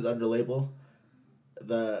releases under label.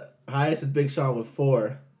 The highest is Big Sean with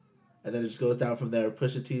 4, and then it just goes down from there.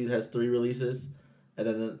 Pusha T has 3 releases, and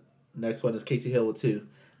then the next one is Casey Hill with 2.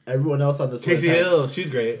 Everyone else on this list Hill, she's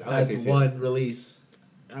great. I like has 1 release.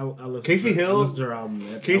 Casey Hill, her album.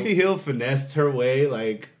 Casey Hill finessed her way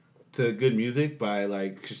like to good music by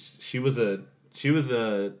like she was a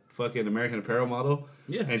fucking American Apparel model.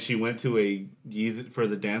 Yeah. And she went to a Yeezy for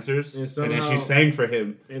the dancers, and then she sang for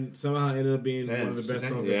him. And somehow ended up being one of the best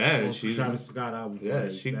songs on Travis Scott album. Yeah,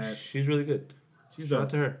 she's really good. She's Shout out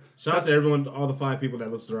to her. Shout out to everyone, all the 5 people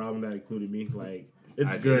that listened to her album that included me. Like,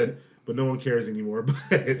 It's good, but no one cares anymore.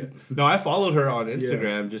 No, I followed her on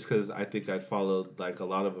Instagram just because I think I followed like a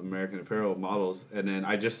lot of American Apparel models, and then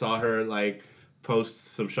I just saw her like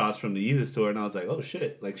post some shots from the Yeezus tour, and I was like, oh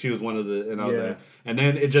shit, like she was one of the, and I was like, and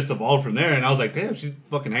then it just evolved from there, and I was like, damn, she's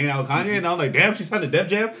fucking hanging out with Kanye, and I was like, damn, she signed to Def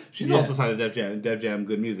Jam. She's also signed to Def Jam. Def Jam,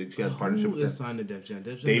 good music. She has a partnership with them. Who is signed to Def Jam?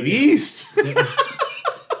 Dave East.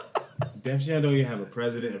 Def Jam don't even have a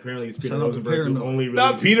president. Apparently, it's Peter Rosenberg who only really...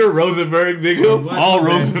 Not Peter Rosenberg, nigga. Paul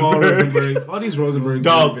Rosenberg. All these Rosenbergs.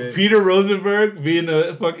 Dog, Peter Rosenberg being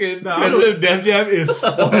a fucking president of Def Jam is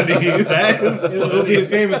funny. It would be the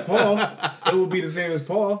same as Paul. It would be the same as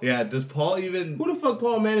Paul. Yeah, does Paul even... Who the fuck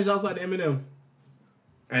Paul managed outside Eminem?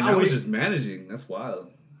 And I was just managing. That's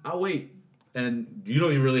wild. I'll wait. And you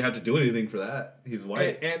don't even really have to do anything for that. He's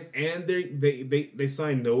white. And they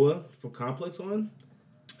signed Noah for Complex on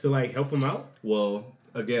to like help him out. Well,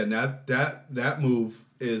 again, that move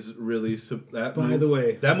is really that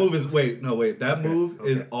move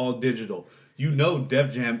is all digital. You know,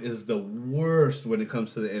 Def Jam is the worst when it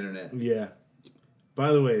comes to the internet. Yeah.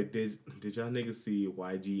 By the way, did y'all niggas see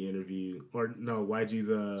YG interview or no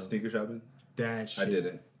YG's sneaker shopping? That shit I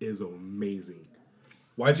didn't. Is amazing.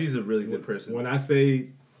 YG's a really good person. When I say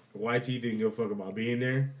YG didn't give a fuck about being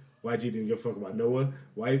there, YG didn't give a fuck about Noah.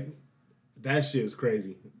 That shit is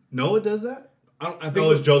crazy. Noah does that? I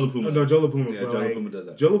think it's Joe LaPuma. No, Joe LaPuma. Yeah, Joe LaPuma does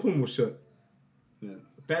that. Joe LaPuma was shook. Yeah.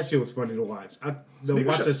 That shit was funny to watch. Watch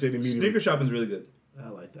that shit immediately. Sneaker shopping's really good. I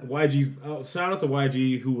like that. YG's shout out to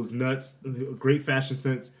YG, who was nuts. Great fashion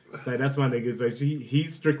sense. Like that's my nigga. Like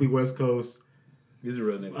he's strictly West Coast. He's a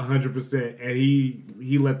real nigga. 100%, and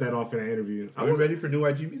he let that off in an interview. Are we ready for new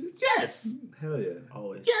YG music? Yes. Hell yeah.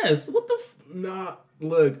 Always. Yes. What the? Nah.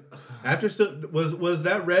 Look. After was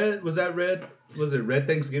that red? Was that red? Was it Red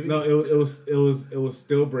Thanksgiving? No, it was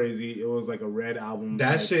still brazy. It was like a red album.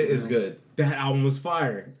 That shit is good. That album was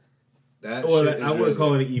fire. That shit I wouldn't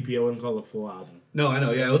call it an EP. I wouldn't call it a full album. No, I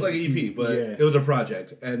know. Yeah, it was like an EP, but it was a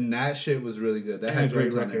project, and that shit was really good. That had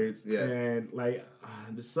great records. Yeah, and like,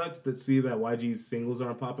 it sucks to see that YG's singles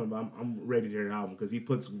aren't popping, but I'm ready to hear an album because he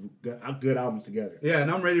puts good albums together. Yeah,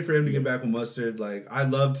 and I'm ready for him to get back with Mustard. Like, I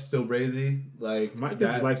loved Still Brazy. Like,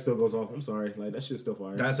 His Life Still Goes Off. I'm sorry, like that shit's still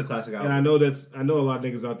fire. That's a classic album. And I know a lot of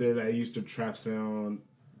niggas out there that used to trap sound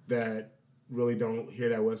that really don't hear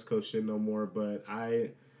that West Coast shit no more. But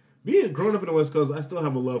growing up in the West Coast, I still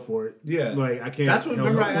have a love for it. Yeah, like I can't. That's what.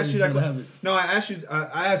 Remember, I asked you that question. No, I asked you.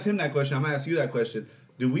 I asked him that question. I'm gonna ask you that question.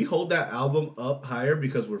 Do we hold that album up higher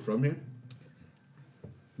because we're from here?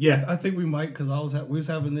 Yeah, I think we might because we was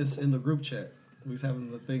having this in the group chat. We was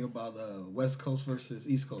having the thing about West Coast versus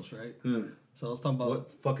East Coast, right? So I was talking about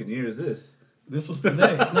what fucking year is this? This was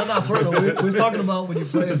today. Not further. We was talking about when you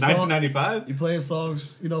play a song. 1995. You play songs,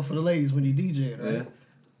 for the ladies when you DJ, right? Yeah.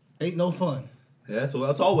 Ain't no fun. Yeah, so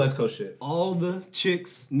that's all West Coast shit. All the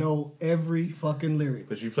chicks know every fucking lyric.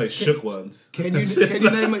 But you play shook ones. Can you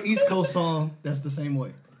name an East Coast song that's the same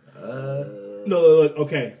way? No,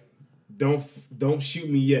 okay. Don't shoot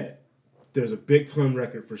me yet. There's a Big Pun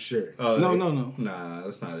record for sure. No. Nah,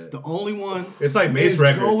 that's not it. The only one it's like Mace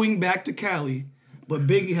Records. Going back to Cali, but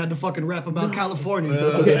Biggie had to fucking rap about California.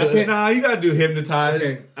 Okay, nah, you gotta do Hypnotize.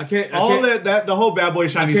 Okay, I can't. That the whole Bad Boy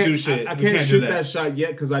Shiny Shoe shit. I can't shoot that shot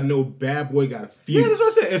yet because I know Bad Boy got a few. Yeah, that's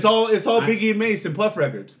what I said. It's all Biggie and Mace and Puff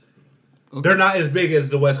records. Okay. They're not as big as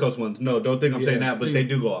the West Coast ones. No, don't think I'm saying that, but they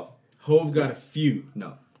do go off. Hove got a few.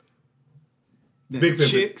 No. Big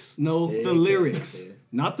chicks know the lyrics,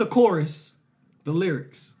 not the chorus. The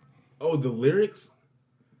lyrics. Oh, the lyrics.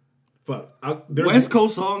 Fuck. West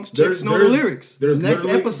Coast songs, chicks know the lyrics. There's next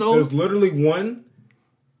episode. There's literally one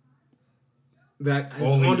that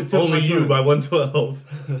is on the tip of my tongue. Only You by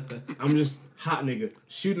 112. I'm just hot nigga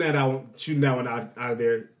shooting that one out of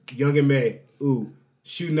there. Young and May, ooh,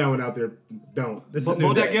 shooting that one out there. Don't.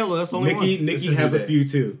 Bodak Yellow. That's only one. Nikki has a few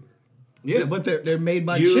too. Yeah, but they're made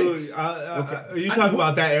by chicks. Are you talking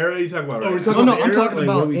about that era? Or are you talking about right now? I'm talking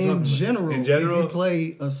about in general. In general, if you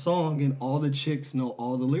play a song and all the chicks know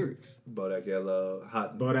all the lyrics. Bodak Yellow,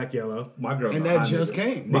 hot. Bodak Yellow. My girl, and that just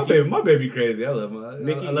came. My baby, crazy. I love her.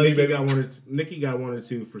 Nikki, I love you, baby. Nikki got one or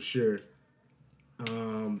two for sure.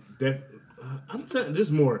 I'm telling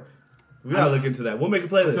there's more. We gotta look into that. We'll make a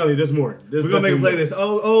playlist. I'm telling you, there's more. We're gonna make a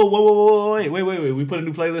playlist. Wait. We put a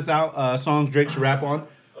new playlist out. Songs Drake should rap on.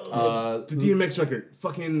 The DMX record,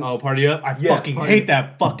 fucking. Oh, Party Up! I hate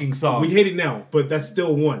that fucking song. We hate it now, but that's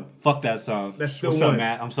still one. Fuck that song. That's still What's one. Up,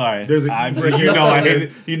 Matt? I'm sorry. There's I hate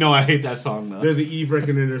it. You know I hate that song though. There's an Eve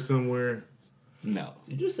record in there somewhere. No.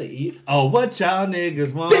 Did you say Eve? Oh, what y'all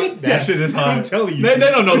niggas want? That shit is hard. I'm telling you. They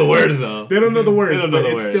don't know the words, though. They don't know the words, but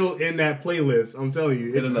it's words. still in that playlist. I'm telling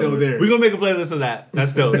you, it's still there. We're going to make a playlist of that.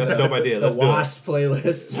 That's dope. That's a dope idea. The Let's do it. washed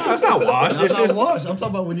playlist. No, it's not washed. That's not washed. I'm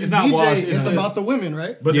talking about when you DJ, it's about the women,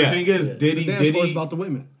 right? But the thing is, Diddy, it's about the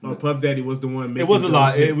women. Puff Daddy was the one making it was a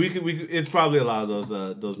lot. hits. It's probably a lot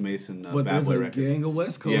of those Mason but Bad there's Boy a records. gang of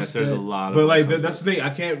West Coast. Yes, there's a lot. But like that's the thing. I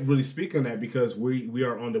can't really speak on that because we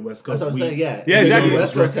are on the West Coast. That's what I'm saying. Yeah. Yeah, exactly.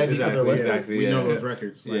 West Coast heavy. Exactly. We know those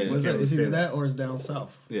records. Yeah. Was that, it's either that or it's down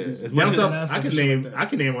south. Yeah. Down south. I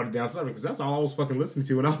can name all the down south because that's all I was fucking listening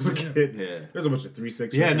to when I was a kid. Yeah. There's a bunch of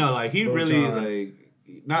 3-6. Yeah, no, like he really like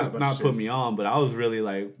not of put me on, but I was really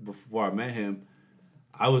like before I met him,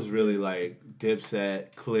 I was really like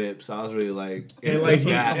Dipset, Clips. I was really like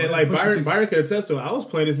Byron could attest to it. I was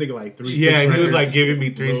playing this nigga like 3-6. Yeah, records, he was like giving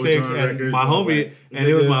me 3-6, and records, my homie, like, and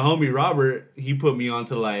it was my homie Robert. He put me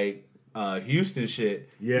onto like Houston shit.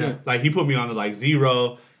 Yeah, like he put me onto like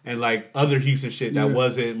Zero and like other Houston shit that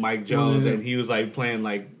wasn't Mike Jones, and he was like playing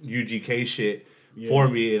like UGK shit for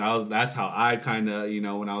me, and that's how I kind of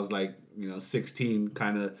when I was like 16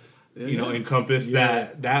 kind of. Encompassed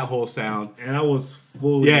that whole sound, and I was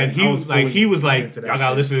fully. Yeah, and he was like, I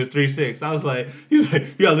gotta listen to 3-6. I was like, you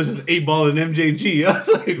gotta listen to 8 Ball and MJG. I was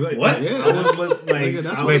like what? Yeah, I was like,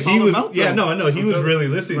 that's what it's all about. Yeah, no, I know he was really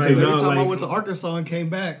listening to. Every time I went to Arkansas and came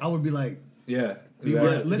back, I would be like, yeah,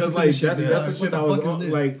 because like that's the shit I was on.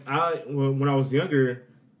 Like when I was younger,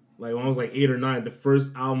 like when I was like 8 or 9, the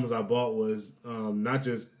first albums I bought was not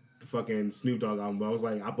just fucking Snoop Dogg album, but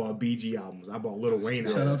I bought BG albums. I bought Lil Wayne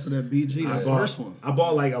albums. Shout out to that BG, that first one. I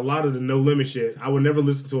bought like a lot of the No Limit shit. I would never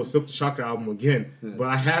listen to a Silk the Shocker album again, but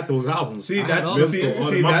I had those albums. See, that's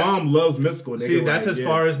Mystical. My mom loves Mystical. See, that's as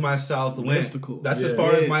far as my South went. Mystical. That's as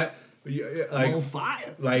far as my like on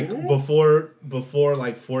fire. Like before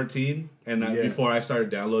like 14 and before I started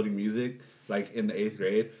downloading music like in the 8th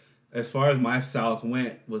grade. As far as my South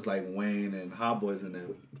went was like Wayne and Hot Boys and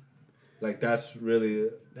them. Like that's really.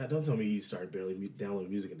 Don't tell me you started barely downloading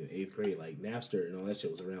music in the 8th grade. Like Napster and all that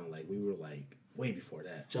shit was around. Like we were like way before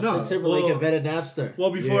that. Justin Timberlake invented Napster.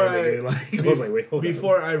 Well, before I was like, wait, hold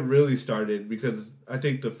before I really started, because I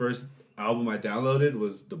think the first album I downloaded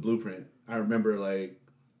was The Blueprint. I remember like.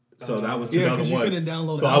 So that was 2001. Yeah, because you couldn't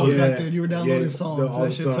download so albums back then. You were downloading songs.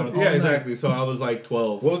 That shit took all exactly. So I was like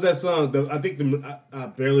 12. What was that song? I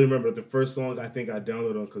barely remember. The first song I think I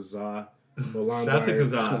downloaded on Kazaa. That's a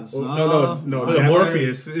Kazaa. No.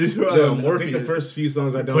 Morpheus. I think the first few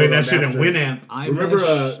songs I downloaded. Played that shit in Winamp.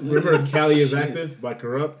 Remember Cali is Active by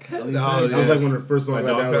Corrupt? That was like one of the first songs I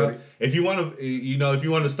downloaded. If you want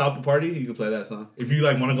to stop a party, you can play that song. If you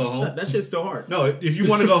like want to go home, that shit's still hard. No, if you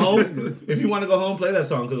want to go home, play that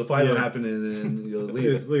song because the fight will happen and then you'll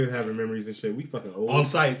leave. Look at having memories and shit. We fucking old. On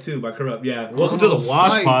Site too by Corrupt. Yeah. Welcome to the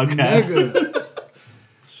Wash Podcast.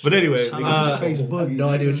 But anyway, Space Boogie. No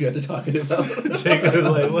idea what you guys are talking about. Jacob is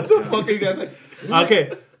like, what the fuck are you guys like?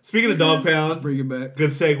 Okay, speaking of Dog Pound, let's bring it back. Good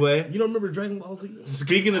segue. You don't remember Dragon Ball Z?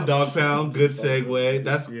 Speaking of Dog Pound, good segue.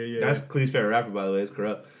 That's Clee's favorite rapper, by the way. It's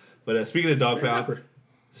Corrupt. But speaking of Dog Pound,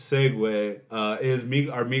 segue. Are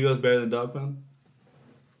Migos better than Dog Pound?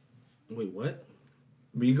 Wait, what?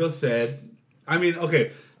 Migos said. I mean,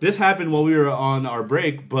 okay, this happened while we were on our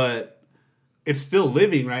break, but. It's still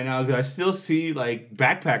living right now because I still see like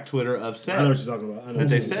Backpack Twitter upset. I know what you're talking about. That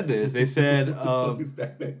they said this. They said, who's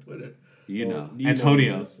Backpack Twitter?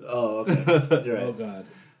 Antonio. Oh, okay. You're right. Oh God.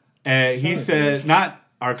 And he said, not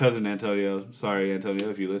our cousin Antonio. Sorry,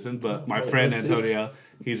 Antonio, if you listen, but my friend Antonio.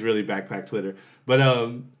 He's really Backpack Twitter. But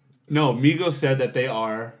no, Migos said that they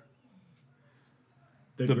are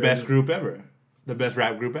the best group ever, the best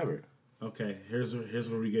rap group ever. Okay, here's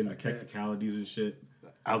where we get into technicalities and shit.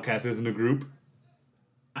 Outkast isn't a group.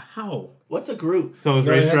 How? What's a group? So is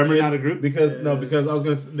Ray Shremmer not a group? Because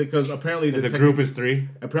apparently the group is 3.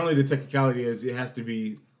 Apparently the technicality is it has to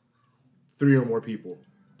be 3 or more people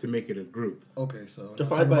to make it a group. Okay, so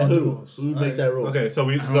defined by who? Who make that rule? Okay, so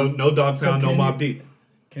no Dog Pound, no Mobb Deep.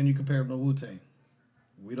 Can you compare them to Wu-Tang?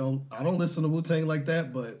 I don't listen to Wu-Tang like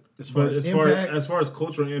that, but as far as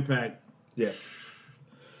cultural impact, yeah.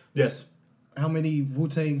 Yes. How many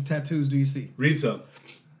Wu-Tang tattoos do you see? Read some.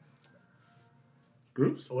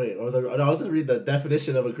 Groups? Wait, I was going to read the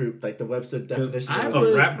definition of a group, like the Webster definition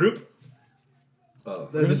of rap group.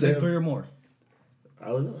 Does it say 3 or more? I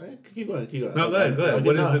don't know. Right? Keep going. No, go ahead.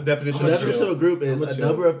 What is the definition? The definition of a group is a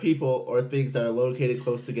number of people or things that are located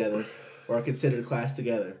close together or are considered classed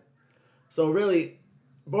together. So really,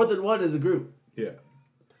 more than one is a group. Yeah.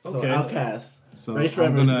 So Outkast. So Ray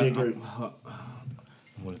Shremmer would be a group. I'm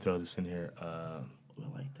going to throw this in here. I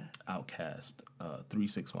like that. Outkast,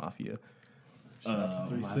 3-6 Mafia. Throw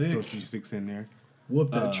 3-6 in there.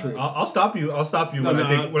 Whoop that trick. I'll stop you. I'll stop you when I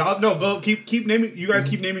think. Go keep naming. You guys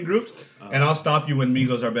keep naming groups, and I'll stop you when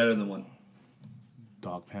Migos are better than one.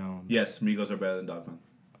 Dog Pound. Yes, Migos are better than Dog Pound.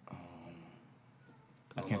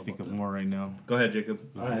 I can't think of more right now. Go ahead, Jacob.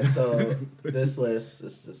 All right, so this list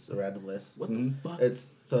is just a random list. What the fuck?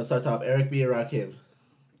 It's our top Eric B and Rakim.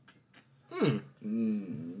 I'm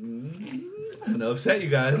gonna upset you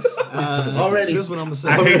guys. Already. This is what I'm gonna say.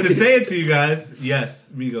 I hate to say it to you guys. Yes,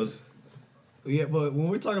 Migos. Yeah, but when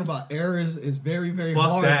we're talking about errors, it's very, very Fuck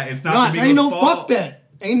hard. that. It's not the Migos' ain't no fault. fuck that.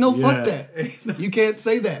 Ain't no fuck that. You can't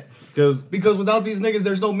say that. Because without these niggas,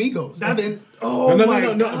 there's no Migos. No.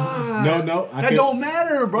 That don't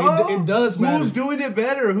matter, bro. It does matter. Who's doing it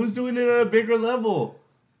better? Who's doing it at a bigger level?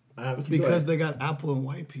 Because they got Apple and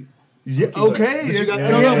white people. Yeah, okay. But you got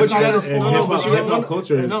I'm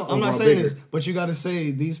not saying this, but you got to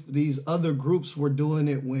say these other groups were doing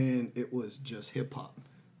it when it was just hip hop,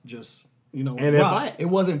 just and it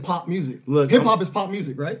wasn't pop music. Look, hip hop is pop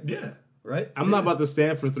music, right? Yeah. Right. I'm not about to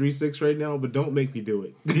stand for 3-6 right now, but don't make me do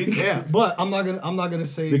it. Yeah, but I'm not gonna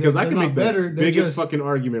say because I can make better. The biggest fucking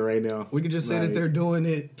argument right now. We could just say that they're doing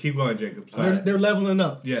it. Keep going, Jacob. They're leveling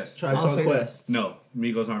up. Yes. Tribe Called Quest. No,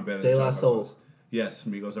 Migos aren't better. De La Soul. Yes,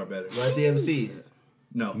 Migos are better. Run DMC.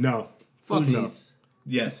 No. Fuck no.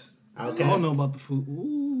 Yes. Outcast. I don't know about the food.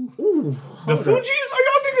 Ooh. The Fugees? Are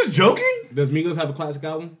y'all niggas joking? Does Migos have a classic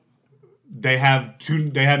album? They have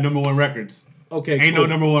number one records. Okay, ain't no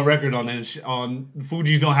number one record on this. On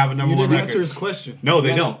Fugees don't have a number one record. You didn't answer his question. No,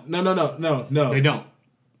 they don't. No. They don't.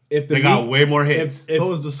 If they got way more hits.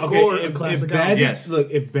 So is the score a classic album? Yes. Look,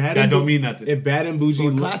 if Bad that don't mean nothing. If Bad and Bougie, so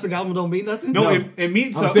a classic album don't mean nothing. No, it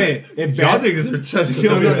means something. I'm saying if y'all niggas are trying to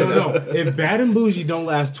kill me. No. If Bad and Bougie don't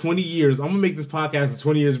last 20 years, I'm gonna make this podcast in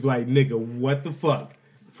 20 years. And be like, nigga, what the fuck?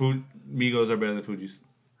 Migos are better than Fugees.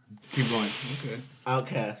 Keep going. Okay.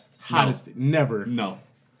 Outcast. Hottest. Never. No.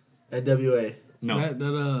 NWA. No.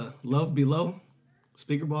 That Love Below,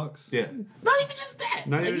 Speaker Box. Yeah. Not even just that.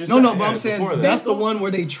 Not even just no. But I'm saying that's the one where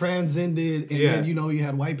they transcended, and then you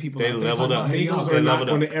had white people. They leveled up. Migos are not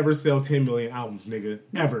going to ever sell 10 million albums, nigga.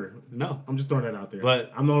 Ever. No. I'm just throwing that out there.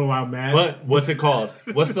 But I'm the only one mad. But what's it called?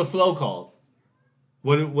 What's the flow called?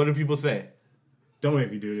 What do people say? Don't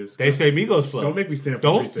make me do this. They say Migos flow. Don't make me stand for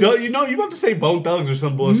 3-6. You about to say Bone Thugs or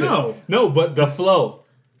some bullshit. No, but the flow.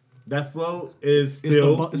 That flow is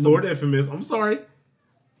still Lord Infamous. I'm sorry.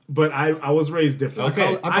 But I was raised different.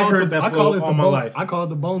 Okay. I heard that flow all my life. I call it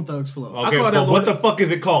the Bone Thugs flow. Okay, but what the fuck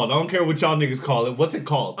is it called? I don't care what y'all niggas call it. What's it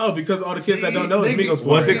called? Oh, because all the kids that don't know is Migos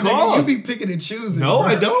flow. What's it called? You be picking and choosing. No,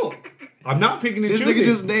 I don't. I'm not picking and choosing. This nigga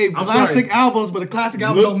just named classic albums, but a classic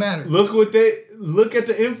album don't matter. Look at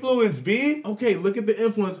the influence, B. Okay, look at the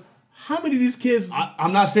influence. How many of these kids?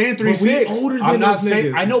 I'm not saying 3-6. We older than those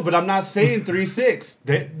niggas. I know, but I'm not saying 3-6.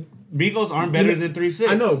 Migos aren't better than 3-6.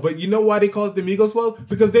 I know, but you know why they call it the Migos flow?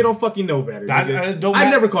 Because they don't fucking know better. I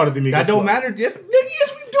never called it the Migos flow. That don't matter. Yes, we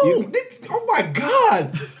do. Oh my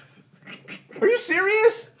God. Are you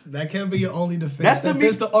serious? That can't be your only defense.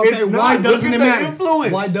 Okay, why doesn't it matter?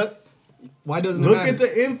 Influence. Why doesn't it matter? Look at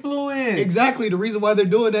the influence. Exactly. The reason why they're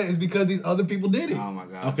doing that is because these other people did it. Oh my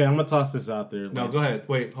God. Okay, I'm gonna toss this out there. No, go ahead.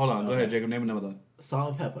 Wait, hold on. Go ahead, Jacob. Name another one.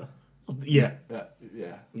 Salt and Pepper. Yeah.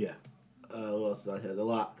 What else is out here? The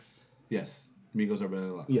Locks. Yes. Migos are better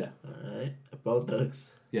than Locks. Yeah. All right. Bone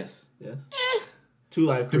Thugs. Yes. Two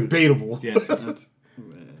Live Crew. Debatable. Yes.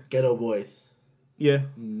 Ghetto Boys. Yeah.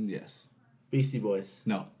 Yes. Beastie Boys.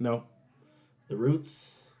 No. The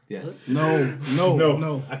Roots. Yes.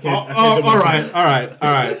 No. I can't. All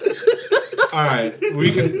right.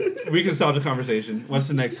 We can stop the conversation. What's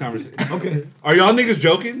the next conversation? Okay. Are y'all niggas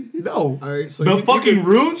joking? No. All right. So the fucking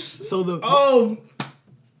Roots. So the all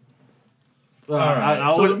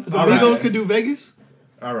right. So the Migos could do Vegas.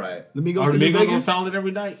 All right. The Migos could do Vegas. On Solid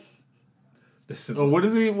every night. What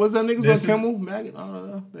is he? What's that niggas on Kimmel? Maggot? I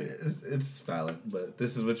don't know. It's valid, but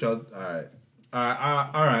this is what y'all. All right.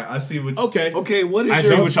 I see what. Okay. What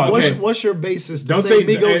is what's your basis? Don't say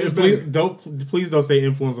Migos is better? Please don't say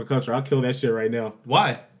influence on culture. I'll kill that shit right now.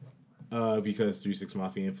 Why? Because 3-6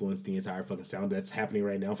 Mafia influenced the entire fucking sound that's happening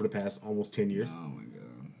right now for the past almost 10 years. Oh my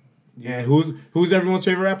God. Yeah. And who's everyone's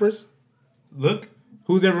favorite rappers? Look.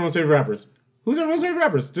 Who's everyone's favorite rappers?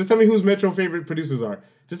 Just tell me who's Metro favorite producers are.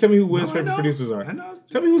 Just tell me who Will's favorite producers are. I know.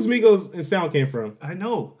 Tell me who's Migos and Sound came from. I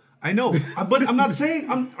know. But I'm not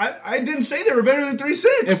saying I didn't say they were better than 3-6.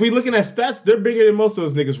 If we looking at stats, they're bigger than most of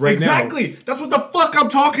those niggas now. Exactly. That's what the fuck I'm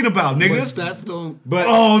talking about, niggas. But stats don't. But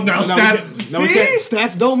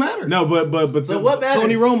stats don't matter. No, but so what matters?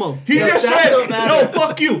 Tony Romo. He just said no.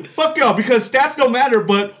 Fuck you, fuck y'all. Because stats don't matter.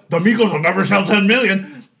 But the Migos will never sell 10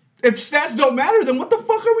 million. If stats don't matter, then what the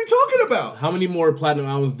fuck are we talking about? How many more platinum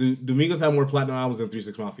albums do Migos have more platinum albums than 3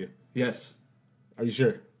 6 Mafia? Yes. Are you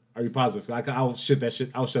sure? Are you positive? Like I'll shut that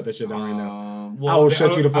shit down right now. Well, I will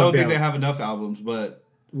shut you the fuck down. I don't think they have enough albums, but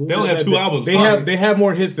they only have 2 albums. They have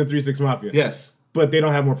more hits than 3 6 Mafia. Yes. But they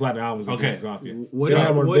don't have more platinum albums than 3 6 Mafia. What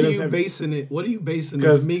are you basing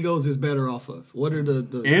this Migos is better off of? What are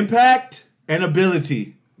the impact and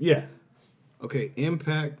ability? Yeah. Okay,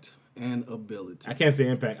 impact and ability. I can't say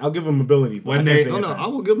impact. I'll give them ability. I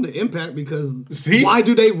will give them the impact because why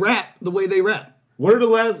do they rap the way they rap? What are the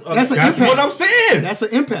last? That's what I'm saying. That's an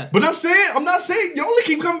impact. But I'm not saying y'all only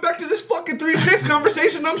keep coming back to this fucking 3-6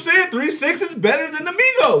 conversation. I'm saying 3-6 is better than the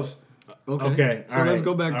Migos. Okay. So let's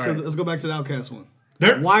go back to the Outkast one.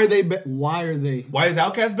 Why are they? Why is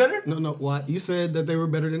Outkast better? No. Why you said that they were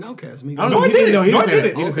better than Outkast? No, I didn't. He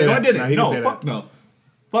didn't. No,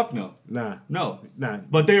 fuck no. Nah.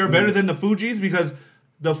 But they are better than the Fugees because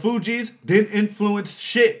the Fugees didn't influence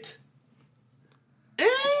shit.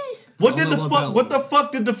 What the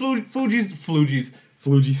fuck did the Fugees?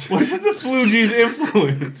 What did the Fugees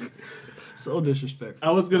influence? So disrespectful.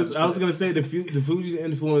 I was gonna say the Fugees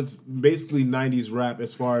influenced basically 90s rap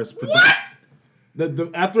as far as what?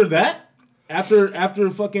 After that. After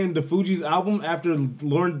fucking the Fugees album, after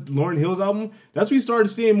Lauryn Hill's album, that's when we started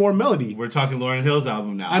seeing more melody. We're talking Lauryn Hill's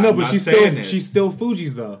album now. I know, but she's still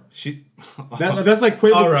Fugees though. That's like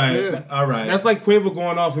Quavo. All right. That's like Quavo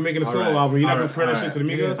going off and making a solo album. You're not gonna compare that shit to the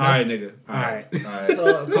Migos. All right, nigga. All right.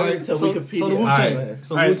 So Wikipedia.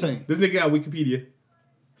 So Wu-Tang. This nigga got Wikipedia.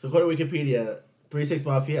 So according to Wikipedia, 3 6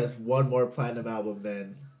 Mafia has 1 more platinum album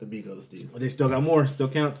than the Migos do. Well, they still got more. Still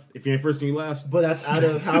counts. If you ain't first, you last. But that's out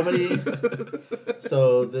of how many?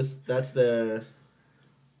 So that's the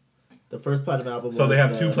first platinum album. So they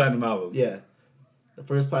have 2 platinum albums. Yeah, the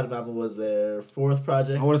first platinum album was their 4th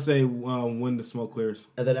project. I want to say When the Smoke Clears.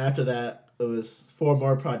 And then after that, it was 4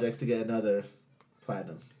 more projects to get another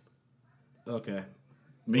platinum. Okay.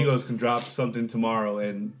 Migos can drop something tomorrow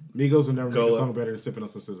and Migos will never make a song better than Sipping on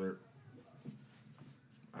Some Scissor.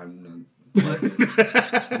 I'm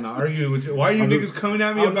not arguing with you. Why are you niggas coming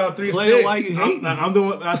at me about 3-6? Why you hating? I'm the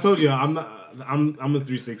one. I told you I'm not. I'm a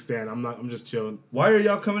 3-6 stan. I'm just chilling. Why are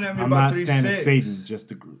y'all coming at me about 3-6? I'm not standing Satan. Just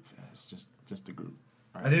the group, fast. Just the group.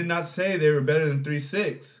 Right. I did not say they were better than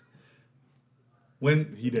 3-6.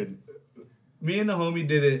 When he did, me and the homie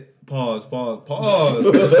did it. Pause.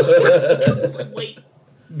 It's like wait.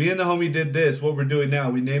 Me and the homie did this. What we're doing now.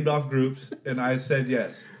 We named off groups, and I said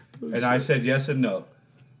yes, and I said yes and no.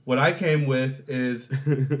 What I came with is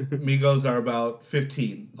Migos are about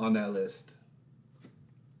 15 on that list.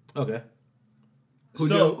 Okay.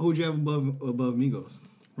 Who'd you have above Migos?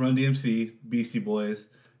 Run DMC, Beastie Boys,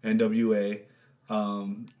 NWA.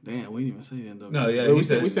 Damn, we didn't even say NWA. No, yeah, we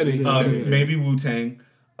said it. Maybe Wu-Tang.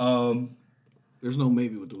 There's no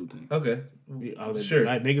maybe with the Wu-Tang. Okay. Sure.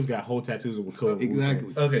 Niggas got whole tattoos with code. Exactly.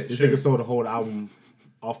 Wu-Tang. Okay, this nigga sold a whole album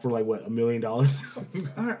off for like what, $1 million? All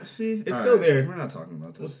right, see, it's still there. We're not talking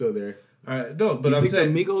about this. It's still there. All right, no, but I'm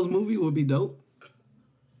saying the Migos movie would be dope.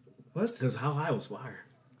 What? Because How High was fire.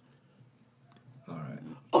 All right.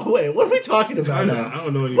 Oh wait, what are we talking about? I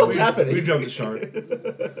don't know anymore. What's happening? We jumped the shark.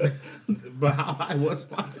 But How High was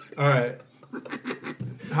fire. All right.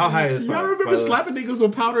 How High is fire? Y'all remember slapping niggas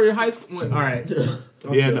with powder in high school? All right.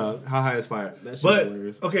 How High is fire. That's but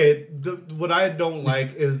hilarious. Okay, what I don't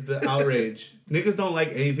like is the outrage. Niggas don't like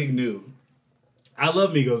anything new. I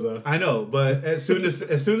love Migos though. I know, but as soon as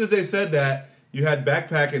they said that, you had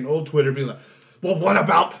Backpack and old Twitter being like, "Well, what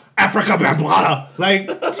about Africa Bambaataa?" Like, if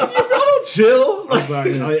y'all don't chill. I'm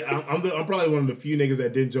sorry. I'm probably one of the few niggas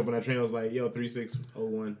that didn't jump on that train. I was like, yo,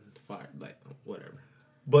 3601 fire, like whatever.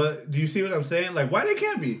 But do you see what I'm saying? Like, why they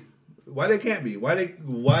can't be? Why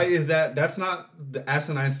is that? That's not the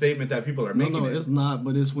asinine statement that people are making. No, it's not.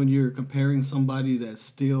 But it's when you're comparing somebody that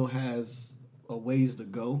still has a ways to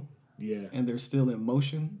go. Yeah. And they're still in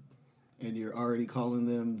motion, and you're already calling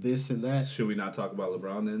them this and that. Should we not talk about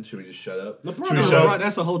LeBron then? Should we just shut up? LeBron,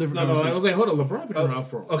 that's a whole different conversation. I was like, hold on, LeBron been around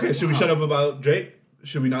for okay, should we shut up about Drake?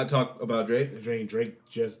 Should we not talk about Drake? Drake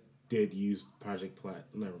just did use Project Plat.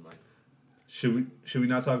 Never mind. Should we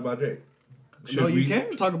not talk about Drake? You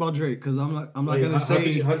can't talk about Drake because I'm not gonna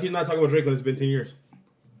say. How could you not talk about Drake when it's been 10 years?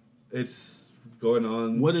 It's going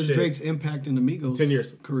on. What is Drake's impact in the Migos 10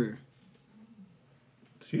 years career?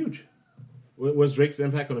 It's huge. Was Drake's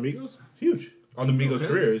impact on the Migos? Huge. On the Migos'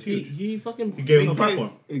 career is huge. He gave him a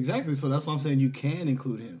platform. Exactly. So that's why I'm saying you can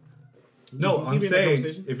include him. No, I'm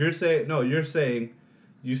saying if you're saying you're saying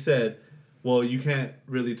you said, well, you can't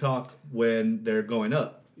really talk when they're going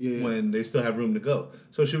up. Yeah. When they still have room to go.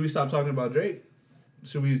 So should we stop talking about Drake?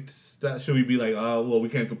 should we be like, oh, well, we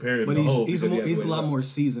can't compare him but to Hov? He's a lot more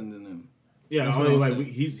seasoned than them. Yeah, I mean, like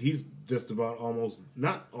he's just about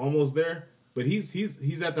not almost there, but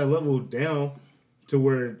he's at that level down to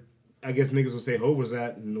where I guess niggas would say Hov was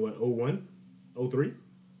at in what 01, 03?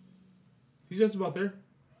 He's just about there.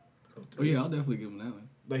 Oh yeah, I'll definitely give him that one.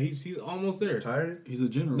 Like he's almost there. Retired? He's a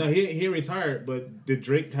general. No, he ain't retired. But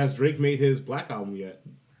has Drake made his Black album yet?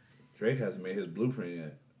 Drake hasn't made his Blueprint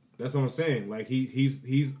yet. That's what I'm saying. Like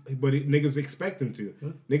niggas expect him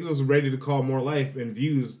to. Niggas was ready to call More Life and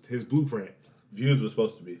Views his Blueprint. Views was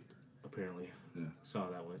supposed to be. Apparently, yeah. Saw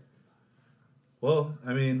that one. Well,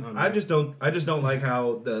 I mean, I just don't like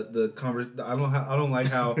how I don't like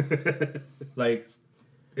how like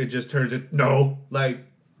it just turns it like.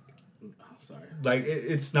 Sorry. Like,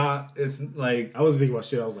 it's not, it's like... I wasn't thinking about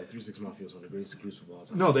shit. I was like, 3 6 Mafia is one of the greatest groups of all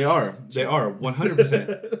time. No, they are. They are,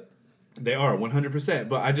 100%. They are, 100%.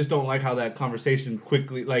 But I just don't like how that conversation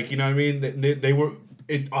quickly, like, you know what I mean? They were...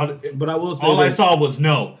 But I will say all this. I saw was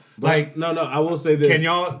no. Like... No, I will say this.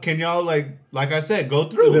 Can y'all like I said, go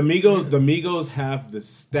through. The Migos have the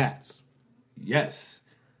stats. Yes.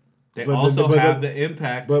 They also have the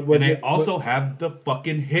impact, and they also have the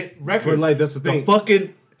fucking hit record. But, like, that's the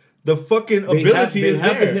thing. The fucking ability is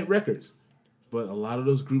there. They have the hit records. But a lot of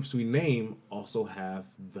those groups we name also have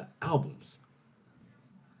the albums.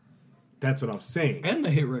 That's what I'm saying. And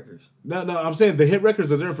the hit records. No, I'm saying the hit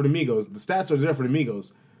records are there for the Migos. The stats are there for the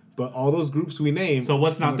Migos. But all those groups we name... So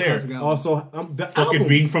what's not there? Also, the fucking albums.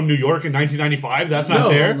 Being from New York in 1995? That's not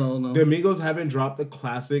there? No. The Migos haven't dropped a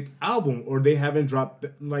classic album. Or they haven't dropped...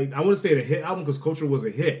 Like, I wouldn't say the hit album because Culture was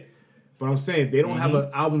a hit. But I'm saying they don't have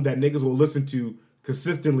an album that niggas will listen to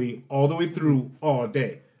consistently all the way through all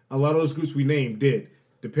day. A lot of those groups we named did.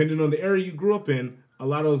 Depending on the area you grew up in, a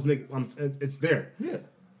lot of those niggas, it's there. Yeah.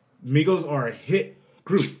 Migos are a hit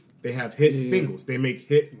group. They have hit singles. They make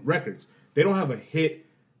hit records. They don't have a hit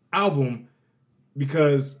album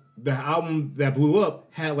because the album that blew up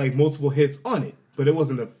had like multiple hits on it. But it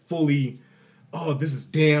wasn't a fully, this is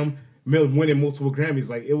damn, winning multiple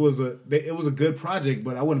Grammys. Like it was a good project,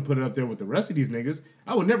 but I wouldn't put it up there with the rest of these niggas.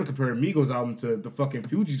 I would never compare Migos album to the fucking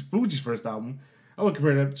Fugees' first album. I would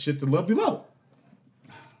compare that shit to Love Below.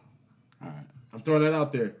 All right, I'm throwing that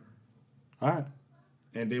out there. All right,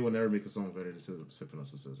 and they will never make a song better than Sipping on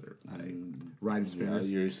Some Scissor. Riding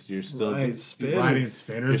Spinners. You're still riding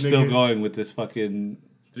Spinners. You're still going with this fucking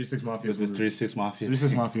 3 6 Mafia. With this 3 6 Mafia. 3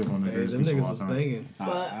 6 Mafia is one of the greatest groups of all time.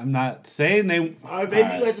 I'm not saying they. Maybe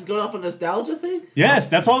you guys just going off a nostalgia thing. Yes,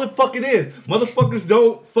 that's all it fucking is. Motherfuckers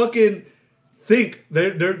don't fucking think.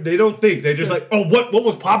 They don't think. They're just like, oh, what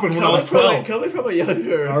was popping when I was 12? Coming from a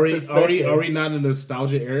younger Are we not in a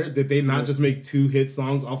nostalgia era? Did they not just make 2 hit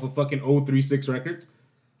songs off of fucking 036 records?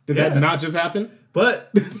 Did that not just happen?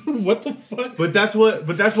 But what the fuck? But that's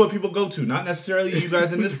what people go to. Not necessarily you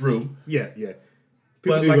guys in this room. Yeah.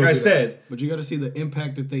 But like I said, but you got to see the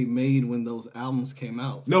impact that they made when those albums came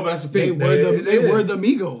out. No, but that's the thing. They were the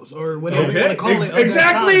Migos or whatever you want to call it.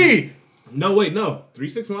 Exactly. No, wait, no. 3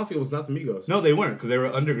 6 Mafia was not the Migos. No, they weren't because they were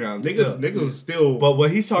underground. Niggas was still. But what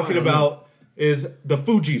he's talking about is the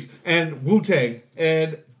Fugees and Wu-Tang,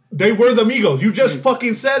 and they were the Migos. You just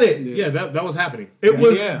fucking said it. Yeah, that was happening. It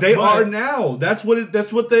was. They are now. That's what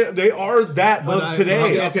they are. That of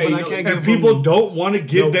today. Okay, and people don't want to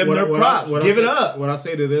give them their props. Give it up. What I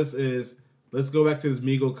say to this is, let's go back to this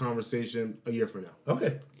Migo conversation a year from now.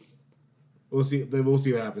 Okay. We'll see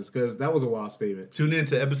what happens because that was a wild statement. Tune in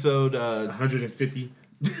to episode 150,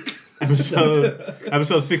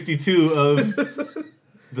 episode 62 of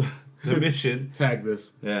the mission. Tag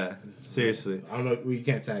this. Yeah, seriously. I don't know. We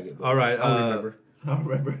can't tag it. All right. I'll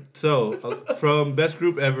remember. So from best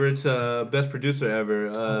group ever to best producer ever.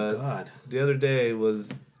 Oh God. The other day was.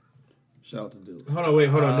 Shout out to Dilla.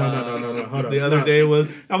 Hold on. No. Hold on. The other day was.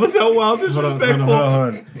 I'm gonna sound wild disrespectful. Hold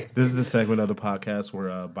on. This is the segment of the podcast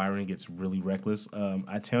where Byron gets really reckless.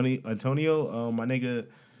 Antonio, my nigga.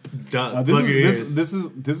 This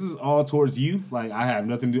is all towards you. Like I have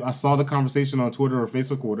nothing to do. I saw the conversation on Twitter or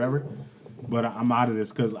Facebook or whatever, but I'm out of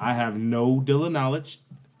this because I have no Dilla knowledge.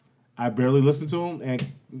 I barely listen to him, and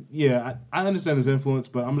I understand his influence,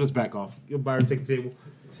 but I'm just back off. Byron, take the table.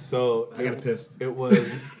 So I gotta piss. It was.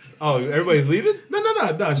 Oh, everybody's leaving?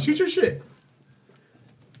 No. Shoot your shit.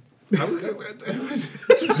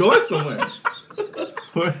 Going somewhere.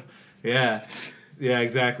 Yeah,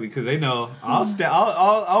 exactly. Because they know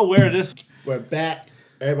I'll wear this. We're back.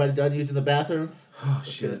 Everybody done using the bathroom? Oh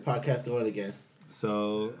shit! This podcast going again.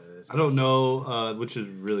 So I don't know, which is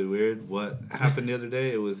really weird. What happened the other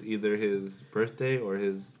day? It was either his birthday or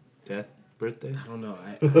his birthday. I don't know.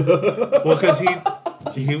 Well, because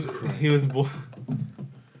he was born.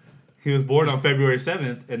 He was born on February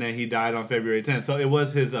 7th, and then he died on February 10th. So it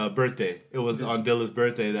was his birthday. It was on Dilla's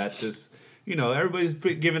birthday that just, everybody's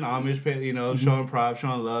giving homage, showing props,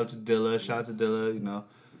 showing love to Dilla. Shout out to Dilla,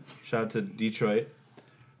 shout out to Detroit.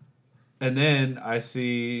 And then I've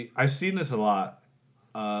seen this a lot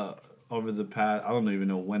over the past, I don't even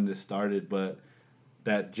know when this started, but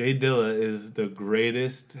that J Dilla is the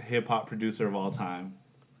greatest hip-hop producer of all time.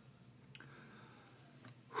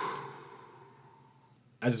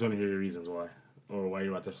 I just want to hear your reasons why. Or why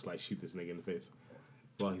you're about to shoot this nigga in the face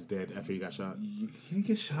while he's dead after he got shot. He didn't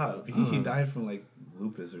get shot. He died from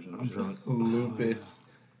lupus or something. I'm drunk. Lupus.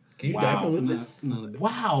 Can you die from lupus?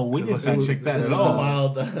 Wow, we didn't fact check that at all.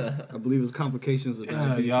 Wild. I believe it's complications of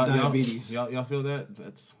diabetes. Y'all feel that?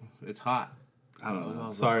 It's hot. I don't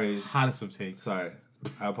know. Sorry. Hottest of takes. Sorry.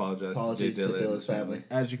 I apologize. Apologies to Dilla's family.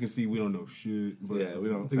 As you can see, we don't know shit. But yeah, we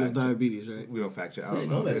don't. I think it's diabetes, right? We don't fact check. I don't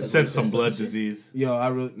know. It said some blood disease. Yo,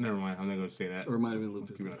 never mind. I'm not going to say that. Or it might have been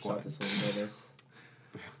lupus.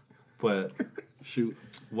 But shoot,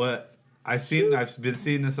 what I've been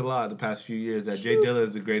seeing this a lot the past few years that J Dilla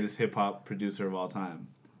is the greatest hip hop producer of all time,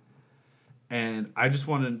 and I just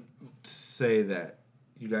want to say that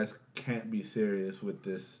you guys can't be serious with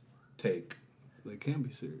this take. They can be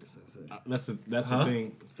serious. That's the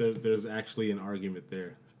thing. There's actually an argument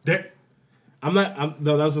there. No, that's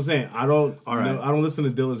what I'm saying. I don't listen to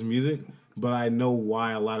Dilla's music, but I know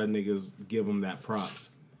why a lot of niggas give him that props.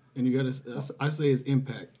 And you gotta, I say his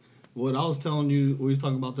impact. What I was telling you, we was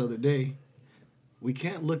talking about the other day, we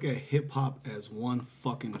can't look at hip hop as one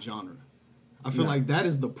fucking genre. I feel like that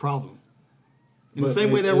is the problem. In the same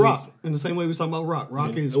way that rock. In the same way we was talking about rock.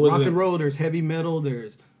 Rock is rock and roll. There's heavy metal.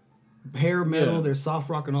 There's hair metal. Yeah. There's soft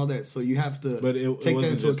rock and all that. So you have to take that into account. But it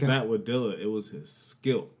wasn't just that with Dilla. It was his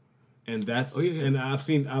skill. And that's and I've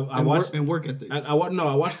seen I watched work ethic. I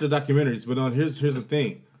watched the documentaries, but here's the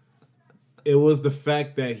thing. It was the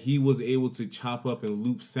fact that he was able to chop up and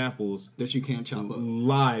loop samples that you can't chop up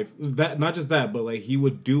live. That not just that, but he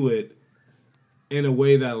would do it in a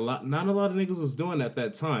way that not a lot of niggas was doing at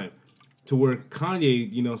that time. To where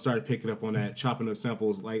Kanye, started picking up on that, chopping up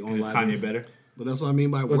samples on live. Is Kanye better? But that's what I mean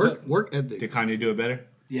by work ethic. Did Kanye do it better?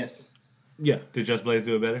 Yes. Yeah. Did Just Blaze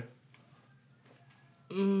do it better?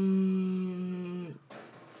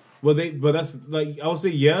 Well, but that's I would say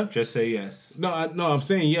yeah. Just say yes. No, I'm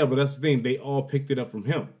saying yeah, but that's the thing. They all picked it up from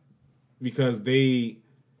him because they.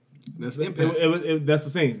 That's the impact. That's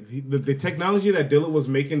the thing. The technology that Dilla was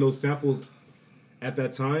making those samples at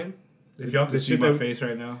that time. If y'all could see my face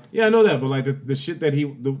right now. Yeah, I know that, but the shit that he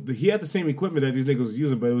had the same equipment that these niggas was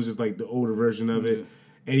using, but it was just the older version of it,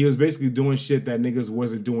 and he was basically doing shit that niggas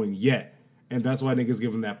wasn't doing yet, and that's why niggas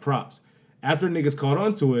give him that props. After niggas caught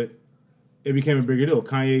on to it, it became a bigger deal.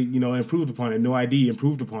 Kanye, improved upon it. No ID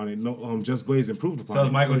improved upon it. No, Just Blaze improved upon it. So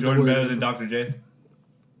is Michael Jordan better than Dr. J?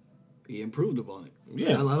 He improved upon it.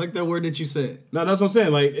 Yeah, I like that word that you said. No, that's what I'm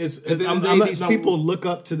saying. It's at the end of the day, these people look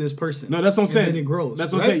up to this person. No, that's what I'm saying. And then it grows.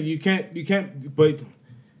 That's what I'm saying. You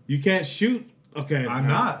can't shoot. Okay, I'm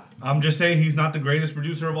not. I'm just saying he's not the greatest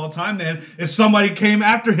producer of all time. Then if somebody came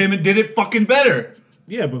after him and did it fucking better.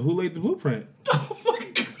 Yeah, but who laid the blueprint? Oh my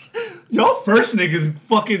God. Y'all first niggas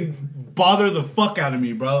fucking bother the fuck out of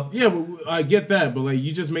me, bro. Yeah, but I get that. But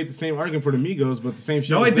you just made the same argument for the Migos, but the same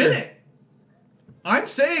shit. No, I didn't. I'm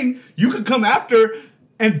saying you could come after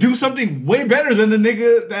and do something way better than the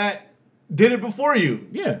nigga that did it before you.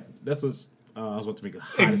 Yeah, that's what I was about to make the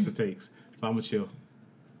hottest it takes. But I'm gonna chill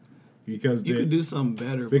because you could do something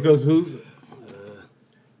better. Because who's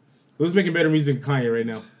making better music than Kanye right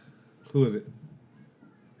now? Who is it?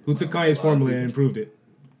 Who took Kanye's formula and improved it?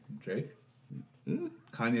 Drake.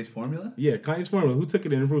 Kanye's formula? Yeah, Kanye's formula. Who took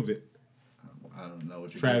it and improved it? I don't know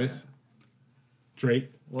what you're Travis.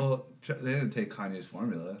 Drake. Well, they didn't take Kanye's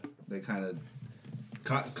formula. They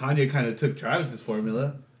Kanye kind of took Travis's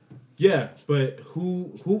formula. Yeah, but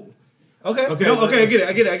who? Okay, I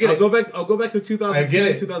get it. I'll go back to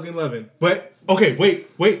 2010, 2011. But okay,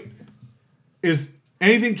 wait. Is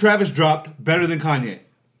anything Travis dropped better than Kanye?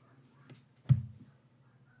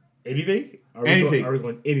 Anything? Anything? Are we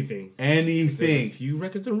going anything? Anything. There's a few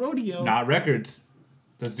records in Rodeo. Not records.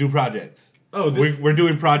 Let's do projects. Oh, we're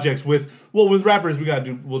doing projects with rappers.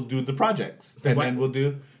 We'll do the projects, and then we'll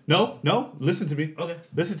do. No. Listen to me. Okay.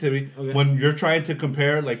 Listen to me. Okay. When you're trying to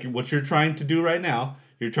compare, what you're trying to do right now,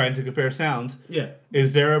 you're trying to compare sounds. Yeah.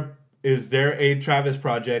 Is there a Travis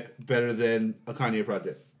project better than a Kanye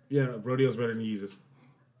project? Yeah, Rodeo's better than Yeezus.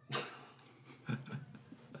 All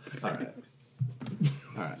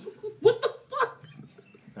right. What the fuck?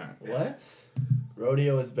 All right. What?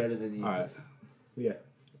 Rodeo is better than Yeezus. All right. Yeah.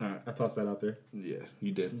 All right. I tossed that out there. Yeah,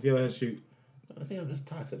 you did. Go ahead, shoot. I think I'm just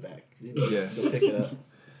toxic back. Yeah. Go pick it up.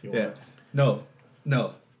 Yeah. No.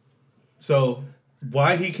 So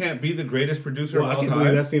why he can't be the greatest producer of all time? I can't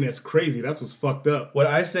believe that scene. That's crazy. That's what's fucked up. What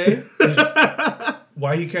I say is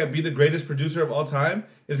why he can't be the greatest producer of all time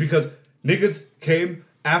is because niggas came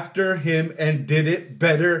after him and did it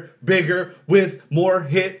better, bigger, with more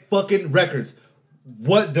hit fucking records.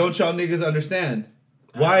 What don't y'all niggas understand?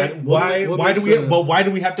 Why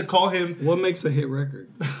do we have to call him? What makes a hit record?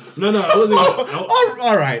 No, I wasn't.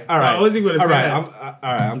 All right. I wasn't going to say that.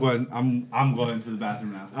 I'm going to the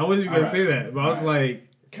bathroom now. I wasn't going to say that, but I was like,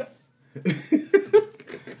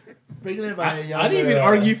 bringing in my younger, I didn't even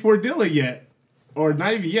argue for Dilla yet, or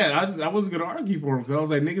not even yet. I wasn't going to argue for him because I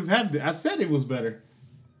was like, niggas have. I said it was better.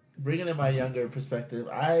 Bringing in my younger perspective,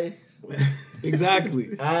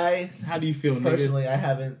 exactly. How do you feel, personally?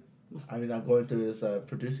 Nigga? I'm going through his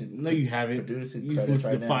producing. No, you haven't. Producing. You just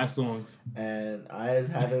listened to 5 songs, and I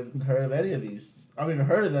haven't heard of any of these. I mean,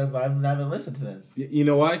 heard of them, but I haven't listened to them. You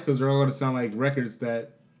know why? Because they're all going to sound like records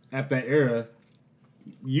that, at that era,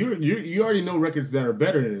 you already know records that are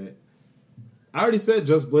better than it. I already said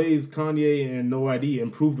Just Blaze, Kanye, and No ID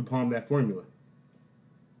improved upon that formula.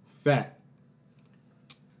 Fact.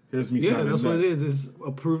 Here's me. Yeah, that's what it is. It's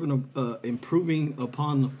improving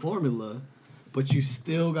upon the formula, but you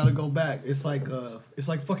still got to go back. It's like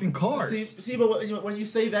fucking cars. See, but when you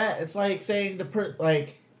say that, it's like saying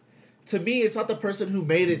to me, it's not the person who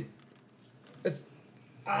made it. It's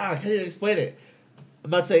I can't even explain it.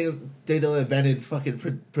 I'm not saying Dilla invented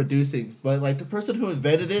fucking producing, but like the person who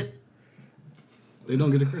invented it, they don't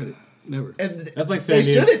get the credit. Never. And that's like saying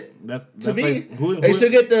they shouldn't. That's to me, like, they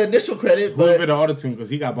should get the initial credit. Who invented autotune because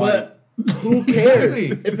he got bodied. But who cares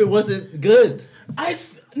if it wasn't good? I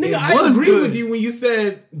agree with you when you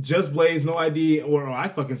said Just Blaze, No ID, or I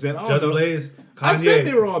fucking said Just Blaze, Kanye, I said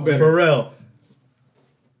they were all better. Pharrell,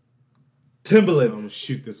 Timbaland. I'm gonna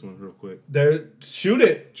shoot this one real quick. Shoot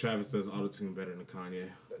it. Travis does autotune better than Kanye.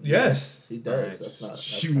 Yes, he does. Right, that's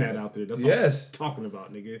shooting that out there. That's what I'm talking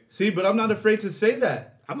about, nigga. See, but I'm not afraid to say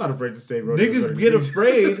that. I'm not afraid to say niggas get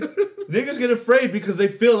afraid. Niggas get afraid because they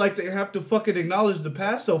feel like they have to fucking acknowledge the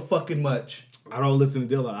past so fucking much. I don't listen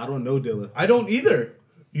to Dilla. I don't know Dilla. I don't either.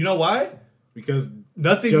 You know why? Because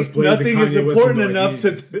nothing is important enough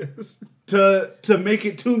to make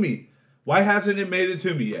it to me. Why hasn't it made it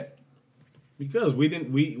to me yet? Because we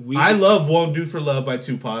didn't. We I love "Won't Do for Love" by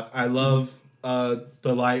Tupac. I love "The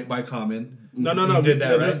Light" by Common. No. You did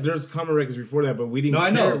that, right? There's Common records before that, but we didn't. No, care.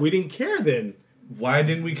 I know. We didn't care then. Why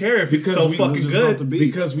didn't we care if it's so fucking good?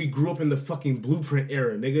 Because we grew up in the fucking Blueprint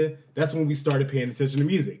era, nigga. That's when we started paying attention to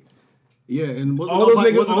music. Yeah, and wasn't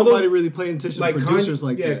nobody really paying attention to producers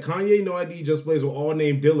like that. Yeah, Kanye, No ID, Just Blaze were all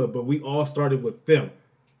named Dilla, but we all started with them.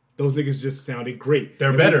 Those niggas just sounded great.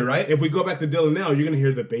 They're better, right? If we go back to Dilla now, you're gonna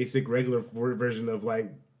hear the basic, regular version of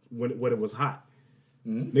like when it was hot.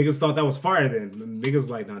 Mm-hmm. Niggas thought that was fire then. Niggas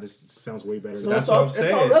like, nah, this sounds way better. So that's what I'm saying.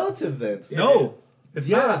 It's all relative then. No. It's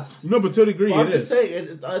not. No, but to a degree it is.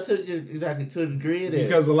 Exactly, to a degree it is.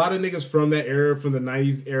 Because a lot of niggas from that era, from the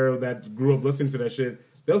 90s era that grew up listening to that shit,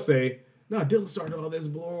 they'll say, nah, Dylan started all this,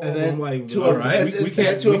 blah. And then I'm like, to a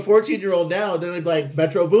 14-year-old now, then they'd be like,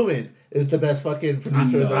 Metro Boomin is the best fucking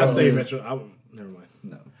producer in the world. I say Metro. Never mind.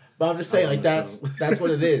 No. But I'm just saying, like, that's what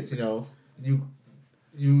it is, you know?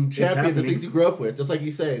 You champion the things you grew up with, just like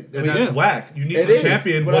you say. And that's whack. You need to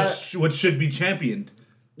champion what should be championed.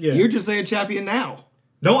 Yeah. You're just saying champion now.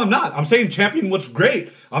 No, I'm not. I'm saying champion what's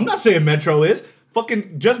great. I'm not saying Metro is.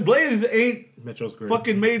 Fucking Just Blaze ain't Metro's great.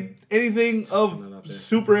 Fucking made anything of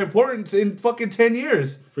super importance in fucking 10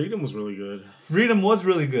 years. Freedom was really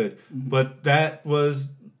good. But that was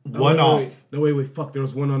one off. Wait. Fuck, there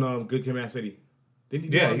was one on Good Kid, Mad City.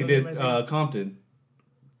 Didn't he he did Compton.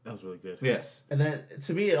 That was really good. Yes. And then,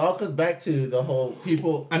 to me, it all comes back to the whole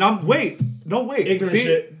people... And ignorant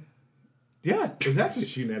shit. Yeah, exactly.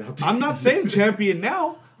 Shooting that out there. I'm not saying champion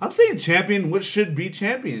now. I'm saying champion what should be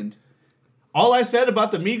championed. All I said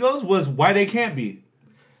about the Migos was why they can't be.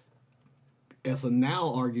 It's a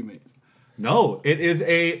now argument. No, it is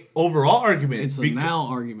a overall argument. It's a now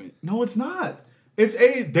argument. No, it's not.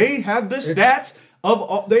 They have the stats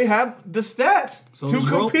to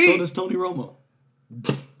compete. So does Tony Romo.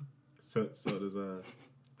 So does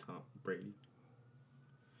Tom Brady.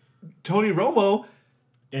 Tony Romo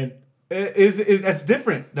and is that's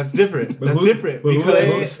different. That's different. Because the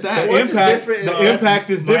impact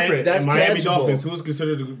is different. That's Miami Dolphins. Who's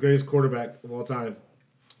considered the greatest quarterback of all time?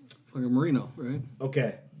 Fucking Marino, right?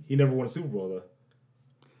 Okay, he never won a Super Bowl though.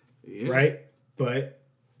 Yeah. Right, but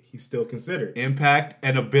he's still considered. Impact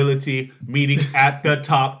and ability meeting at the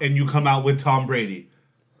top, and you come out with Tom Brady.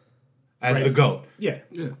 as the GOAT. Yeah.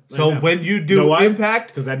 So when you do Impact...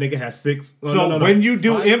 Because that nigga has 6... when you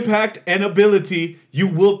do Impact and Ability, you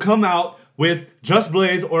will come out with Just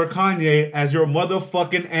Blaze or Kanye as your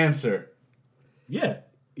motherfucking answer. Yeah.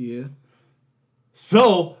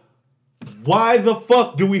 So... why the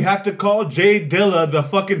fuck do we have to call Jay Dilla the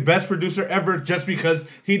fucking best producer ever just because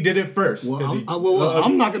he did it first? Well,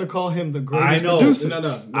 I'm not going to call him the greatest producer.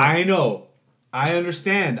 No. I know. I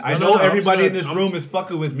understand. I know everybody in this room is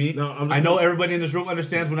fucking with me. I know everybody in this room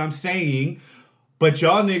understands what I'm saying. But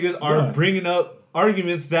y'all niggas are bringing up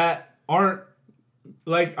arguments that aren't,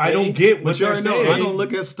 like, I don't get what you're saying. I don't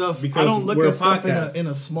look at stuff. I don't look at stuff in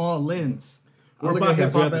a small lens. I look at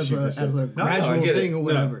hip hop as a gradual thing or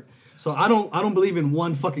whatever. So I don't believe in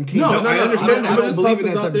one fucking king. No, I understand. I don't believe in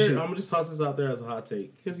that type of shit. I'm gonna just toss this out there as a hot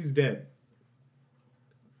take because he's dead.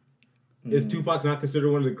 Is Tupac not considered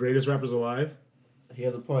one of the greatest rappers alive? He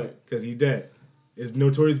has a point. Because he's dead. Is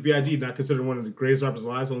Notorious B.I.G. not considered one of the greatest rappers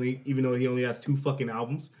alive? Even though he only has 2 fucking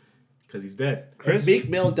albums, because he's dead. If Meek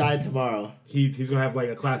Mill died tomorrow, he's gonna have like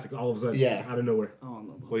a classic all of a sudden. Out of nowhere. I don't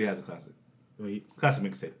know. Well, he has a classic. Classic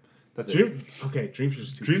mixtape. That's it. Okay, Dream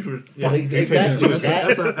Chasers 2. Exactly.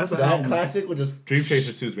 That's that classic would just... Dream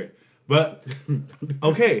Chasers 2 is great. But,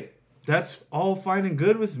 okay, that's all fine and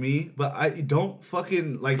good with me, but I don't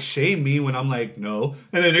fucking, like, shame me when I'm like, no.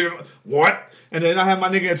 And then they're like, what? And then I have my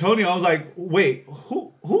nigga Antonio, I was like, wait,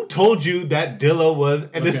 who told you that Dilla was...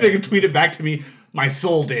 And this nigga tweeted back to me, my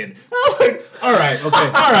soul did. I was like, all right, all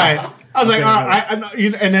right. I was like, all right,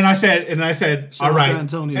 and then I said, all right,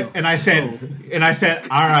 and I said,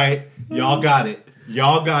 all right, y'all got it.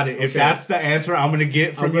 If that's the answer I'm gonna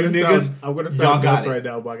get from you niggas, I'm gonna sound nuts right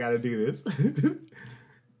now, but I gotta do this.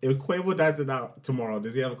 If Quavo died tomorrow,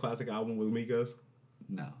 does he have a classic album with Migos?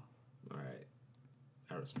 No. All right,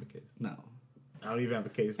 I respect it. No. I don't even have a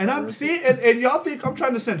case. And and y'all think I'm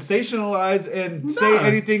trying to sensationalize and say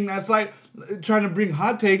anything that's like trying to bring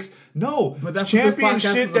hot takes. No, but that's champion what this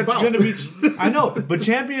podcast shit is that's about. gonna be. I know, but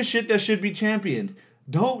champion shit that should be championed.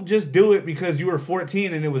 Don't just do it because you were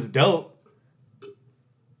 14 and it was dope.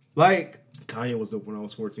 Like Kanye was dope when I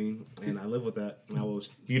was 14, and I live with that. And I was.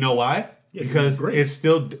 You know why? Yeah, because it's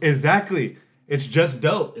still exactly. It's just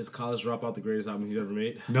dope. Is College Dropout the greatest album he's ever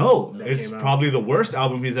made? No, it's probably the worst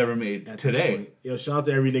album he's ever made today. Yo, shout out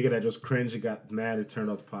to every nigga that just cringed and got mad and turned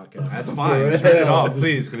off the podcast. That's fine. Turn it off,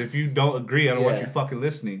 please. Because if you don't agree, I don't want you fucking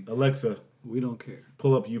listening. Alexa, we don't care.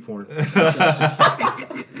 Pull up YouPorn.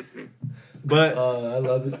 But I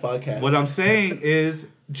love this podcast. What I'm saying is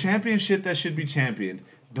champion shit that should be championed.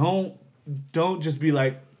 Don't just be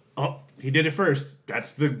like, oh, he did it first.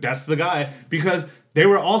 That's the guy. Because there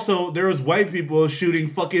was white people shooting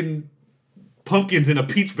fucking pumpkins in a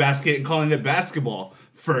peach basket and calling it basketball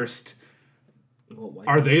first. Well,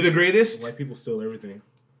 are they the greatest? White people steal everything.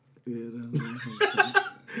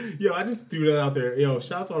 Yo, I just threw that out there. Yo,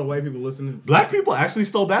 shout out to all the white people listening. Black people actually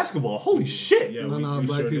stole basketball. Holy shit. Yeah, no,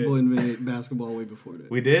 black people invented basketball way before that.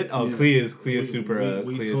 We did? Oh, yeah. Clea is super...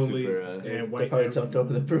 We totally... and white probably jumped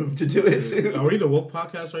over the broom to do it, too. Are we the woke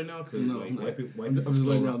podcast right now? No, white people I'm just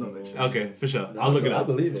letting y'all know that shit. Okay, for sure. I'll look it up. I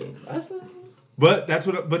believe it. But that's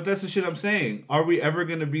the shit I'm saying. Are we ever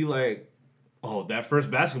going to be like, oh, that first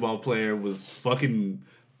basketball player was fucking...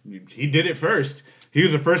 He did it first. He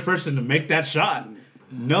was the first person to make that shot.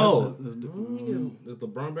 No. Is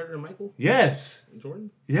LeBron better than Michael? Yes.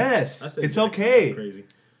 Jordan? Yes. It's okay. That's crazy.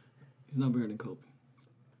 He's not better than Kobe.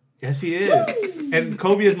 Yes, he is. And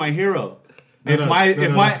Kobe is my hero.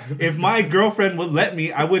 If my girlfriend would let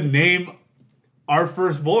me, I would name our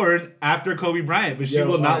firstborn after Kobe Bryant, but she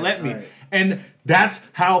will not let me. Right. And that's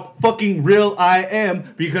how fucking real I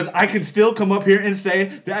am, because I can still come up here and say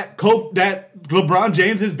that that LeBron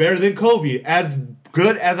James is better than Kobe. As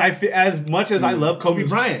much as I love Kobe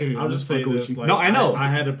Bryant. I'll just say this. Like, no, I know. I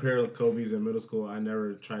had a pair of Kobe's in middle school. I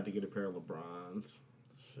never tried to get a pair of LeBrons.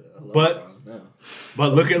 But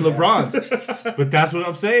look at LeBron. But that's what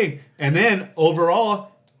I'm saying. And then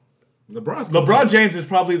overall, LeBron James is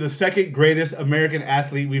probably the second greatest American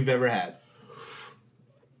athlete we've ever had.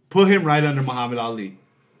 Put him right under Muhammad Ali.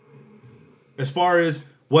 As far as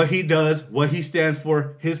what he does, what he stands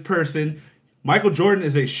for, his person. Michael Jordan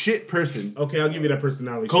is a shit person. Okay, I'll give you that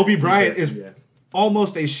personality. Kobe Bryant is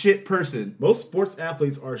almost a shit person. Most sports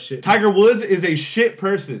athletes are shit. Tiger Woods is a shit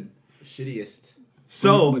person. Shittiest.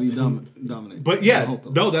 So, but he dominates. But yeah,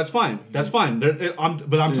 no, that's fine. That's fine. But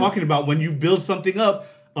I'm talking about when you build something up,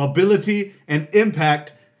 ability and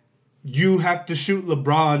impact, you have to shoot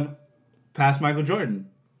LeBron past Michael Jordan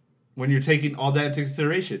when you're taking all that into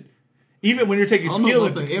consideration. Even when you're taking skill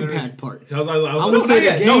into the impact part. I was not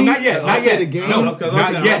yet. No, not yet. Not yet. No, not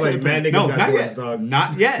yet. Like, man, niggas got not words, yet. dog.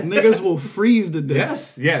 Not yet. Niggas will freeze to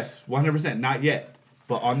death. Yes, 100%. Not yet.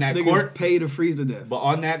 But on that niggas court, pay to freeze to death. But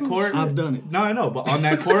on that court, I've done it. No, I know. But on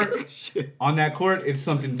that court, it's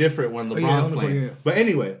something different when LeBron's playing. Yeah. But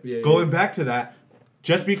anyway, going back to that,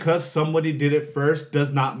 just because somebody did it first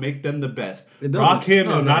does not make them the best.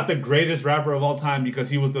 Rakim is not the greatest rapper of all time because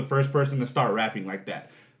he was the first person to start rapping like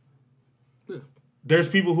that. Yeah. There's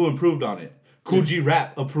people who improved on it. Cool G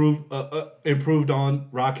Rap improved on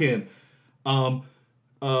Rakim.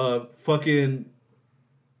 Fucking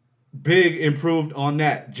Big improved on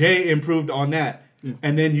that. Jay improved on that. Yeah.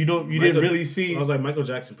 And then you didn't really see. I was like, Michael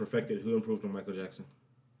Jackson perfected. Who improved on Michael Jackson?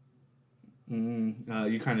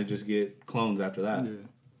 You kind of just get clones after that. Yeah.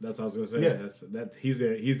 That's what I was gonna say. Yeah. He's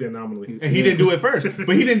the anomaly. And he didn't do it first.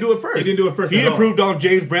 But he didn't do it first. He didn't do it first. He improved on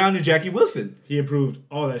James Brown and Jackie Wilson. He improved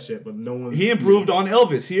all that shit, but no one's. He improved on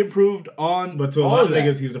Elvis. He improved on. But to a lot of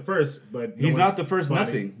niggas, he's the first. But he's not the first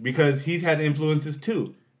nothing because he's had influences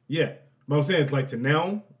too. Yeah, but I'm saying like to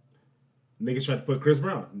now, niggas tried to put Chris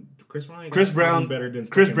Brown. Chris Brown better than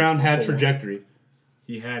Chris Brown had trajectory.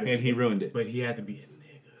 He had it, and he ruined it. But he had to be a nigga.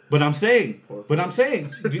 But I'm saying,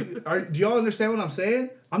 do y'all understand what I'm saying?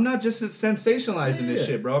 I'm not just sensationalizing this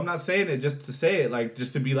shit, bro. I'm not saying it just to say it, like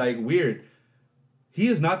just to be like weird. He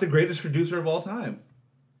is not the greatest producer of all time.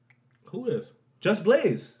 Who is? Just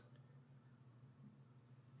Blaze.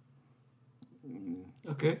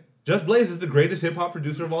 Okay. Just Blaze is the greatest hip hop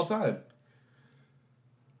producer of all time.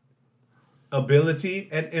 Ability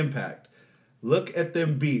and impact. Look at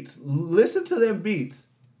them beats. Listen to them beats.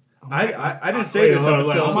 I didn't say this.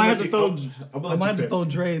 I might have to throw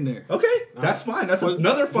Dre in there. Okay, that's fine. That's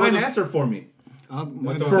another fine answer for me.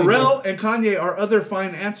 Pharrell and Kanye are other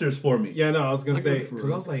fine answers for me. Yeah, no, I was gonna say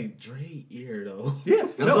because I was like Dre ear though. Yeah,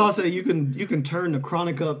 that's what I say. You can turn the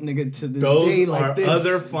Chronic up, nigga, to this day like this.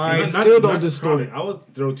 Other fine. And still don't distort it. I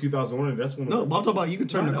would throw 2001. That's one. No, but I'm talking about you can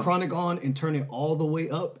turn the Chronic on and turn it all the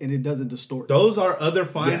way up, and it doesn't distort. Those are other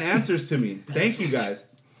fine answers to me. Thank you guys.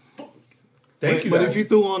 Thank you. But if you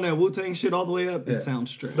threw on that Wu-Tang shit all the way up, it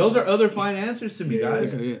sounds straight. Those are other fine answers to me,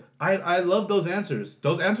 guys. Yeah. I love those answers.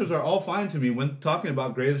 Those answers are all fine to me when talking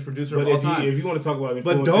about greatest producer of all time. If you want to talk about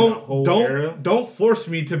influencing the whole era, don't force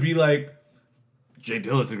me to be like Jay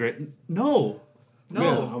Dilla's a great. No.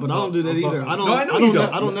 Yeah, but I don't do that either.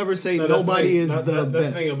 I don't never say nobody is the best. That's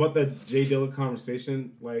the thing about that Jay Dilla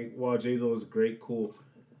conversation. Like, while Jay Dilla is great, cool,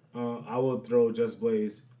 I would throw Just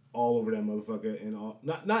Blaze all over that motherfucker and all.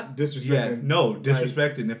 Not disrespecting. Yeah, no,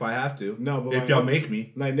 disrespecting if I have to. No, but if y'all make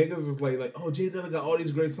me. Like, niggas is like, oh, Jay Dilla got all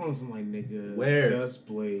these great songs. I'm like, nigga, where? Just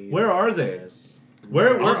Blaze. Where are they?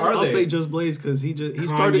 Where are they? I'll say Just Blaze because he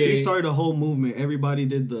started a whole movement. Everybody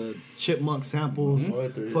did the Chipmunk samples.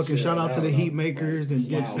 Fucking shout out to the Heat Makers and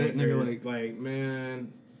Dipset. Nigga, like,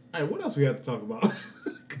 man. All right, what else we have to talk about?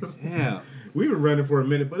 Damn. We were running for a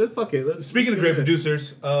minute, but it's fuck it. Speaking of great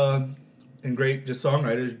producers and great just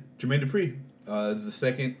songwriters, Jermaine Dupri is the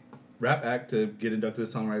second rap act to get inducted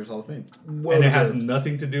to the Songwriters Hall of Fame. And it has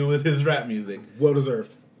nothing to do with his rap music. Well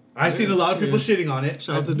deserved. I've seen a lot of people shitting on it.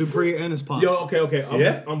 Shout out to Dupri and his pops. Yo, okay.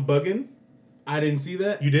 I'm bugging. I didn't see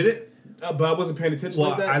that. You did it? But I wasn't paying attention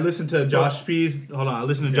like that. I listened to Josh P's. Hold on. I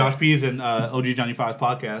listened to Josh P's and OG Johnny 5's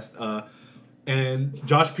podcast. And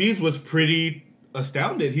Josh P's was pretty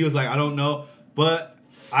astounded. He was like, I don't know. But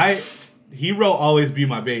he wrote Always Be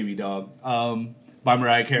My Baby, dog, by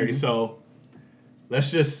Mariah Carey. Mm-hmm. So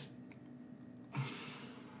let's just...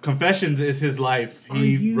 Confessions is his life.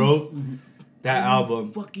 He wrote that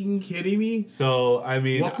album. Fucking kidding me? So, I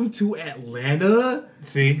mean... Welcome to Atlanta?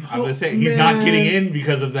 See, I'm just saying, he's not getting in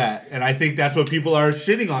because of that. And I think that's what people are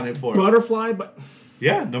shitting on it for. Butterfly?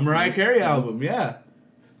 Yeah, the Mariah Carey album, yeah.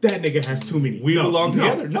 That nigga has too many. We belong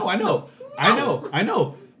together. No, I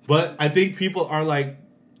know. But I think people are, like,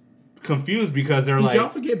 confused because they're like... Did y'all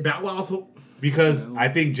forget Bow Wow's whole... Because I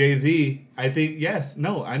think Jay-Z... I think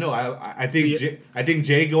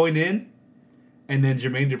Jay going in and then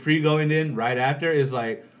Jermaine Dupri going in right after is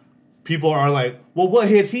like... People are like, well, what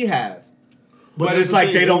hits he have? But it's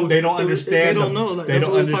like they don't understand. They don't know. Like, they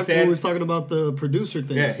don't understand. We was talking about the producer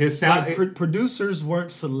thing. Yeah, his sound. Like, producers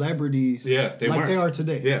weren't celebrities. Yeah, they weren't. They are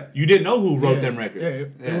today. Yeah, you didn't know who wrote them records.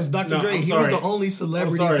 Yeah, it was Dr. Dre. He was the only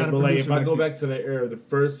celebrity kind of producer. Like, if I go back to that era, the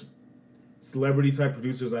first celebrity type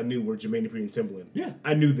producers I knew were Jermaine Dupri and Timbaland. Yeah,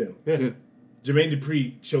 I knew them. Yeah. Jermaine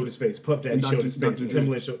Dupri showed his face. Puff Daddy showed his face. And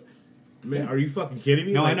Timbaland showed. Man, are you fucking kidding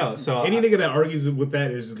me? No, like, I know. So any nigga that argues with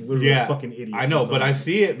that is literally a fucking idiot. I know, but I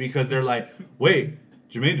see it because they're like, wait,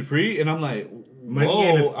 Jermaine Dupri, and I'm like, Money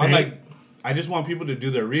ain't a whoa. I'm like, I just want people to do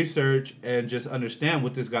their research and just understand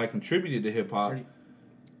what this guy contributed to hip hop.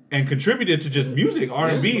 And contributed to just music,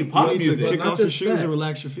 R&B, pop music. To kick off your shoes and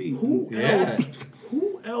relax your feet. Who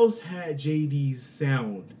else had JD's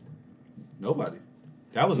sound? Nobody.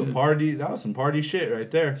 That was a party. That was some party shit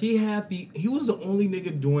right there. He was the only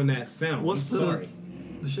nigga doing that sound. The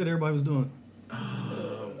shit everybody was doing?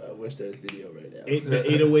 I wish there was video right now.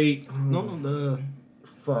 The 808.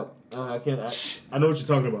 Fuck. I can't. I know what you're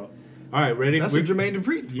talking about. All right, ready? That's a Jermaine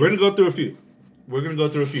Dupri. We're gonna go through a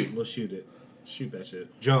few. Let's shoot it. Shoot that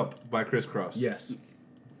shit. Jump by Criss Cross. Yes.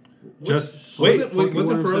 Wasn't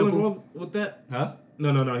Pharrell involved with that? Huh?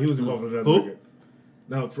 No. He was involved with that. Who?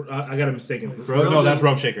 No, I got it mistaken. No, that's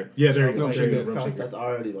Rump Shaker. Yeah, there you go. That's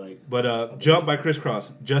already like. But Jump by Criss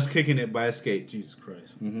Cross. Just Kicking It by Escape. Jesus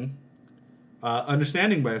Christ. Mm-hmm.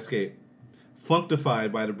 Understanding by Escape.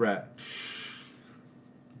 Functified by The Brat.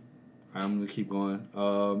 I'm gonna keep going.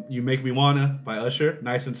 You Make Me Wanna by Usher.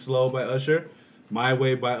 Nice and Slow by Usher. My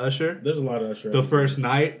Way by Usher. There's a lot of Usher. The First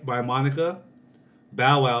Night by Monica.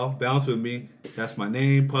 Bow Wow, Bounce With Me. That's My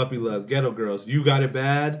Name. Puppy Love. Ghetto Girls. You Got It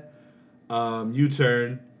Bad.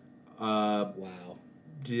 U-Turn. Wow.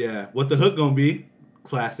 Yeah. What the Hook Gonna Be?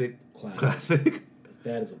 Classic.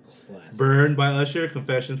 That is a classic. Burn by Usher.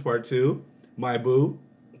 Confessions Part 2. My Boo.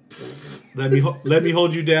 Let me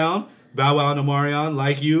Hold You Down. Bow Wow and Omarion.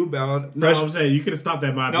 Like You. I'm saying you could have stopped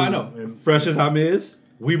that. I know. Fresh as I'm Is.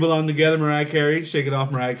 We Belong Together, Mariah Carey. Shake It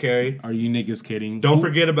Off, Mariah Carey. Are you niggas kidding? Don't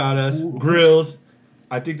Forget About Us. Grills.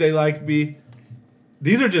 I Think They Like Me.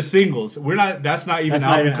 These are just singles. That's not even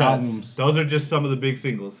albums. Those are just some of the big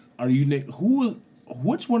singles. Are you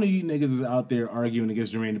which one of you niggas is out there arguing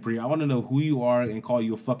against Jermaine Dupri? I want to know who you are and call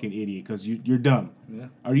you a fucking idiot because you're dumb. Yeah.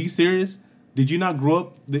 Are you serious? Did you not grow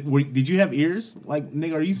up? Did you have ears? Like,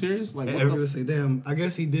 nigga, are you serious? Like, I was gonna say, damn. I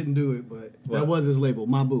guess he didn't do it, but that was his label,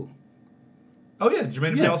 My Boo. Oh yeah,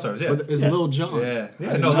 Jermaine Dupri All Stars. Yeah, but it's Lil Jon. Yeah.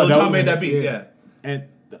 Lil Jon made that beat. Yeah. And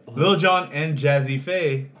Lil Jon and Jazzy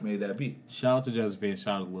Faye made that beat. Shout out to Jazzy Faye and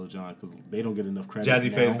shout out to Lil Jon because they don't get enough credit.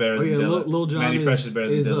 Jazzy Faye is better than Dilla. Lil Jon Manny Fresh is better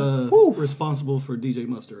than Dilla. Responsible for DJ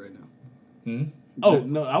Mustard right now. Hmm? Oh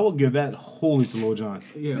no, I will give that wholly to Lil Jon.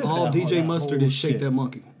 Yeah, all DJ Mustard is Shake That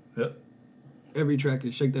Monkey. Yep. Every track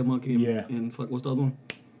is Shake That Monkey. And fuck, what's the other one?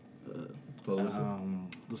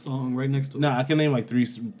 The song right next to it. No, I can name like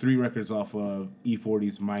three records off of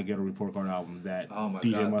E40's My Ghetto Report Card album that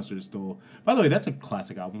DJ Mustard stole. By the way, that's a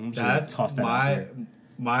classic album. I'm sure toss that out there.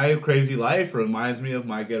 My Crazy Life reminds me of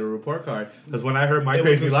My Ghetto Report Card because when I heard My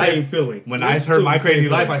Crazy Life,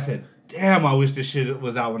 I said, "Damn, I wish this shit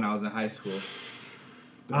was out when I was in high school."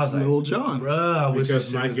 That's Lil Jon. Because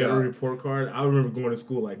My Ghetto Report Card, I remember going to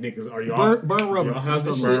school like, niggas, are y'all... Burn Rubber.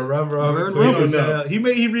 Burn Rubber. He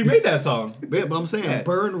remade that song. Yeah, but I'm saying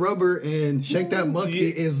Burn Rubber and Shake That Monkey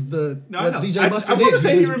is what DJ Mustard did. I want to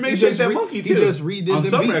say he remade Shake That Monkey, too. He just redid on the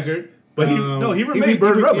some beats. record. But he remade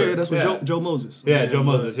Burn Rubber. Yeah, that's what Joe Moses. Yeah, Joe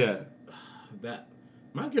Moses, yeah. That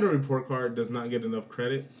My Ghetto Report Card does not get enough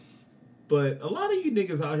credit. But a lot of you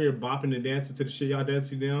niggas out here bopping and dancing to the shit y'all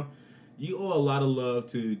dancing now, you owe a lot of love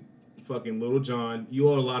to fucking Lil Jon. You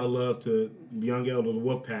owe a lot of love to Young L, the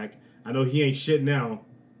Wolfpack. I know he ain't shit now,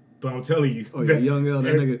 but I'm telling you. Oh, yeah, Young L,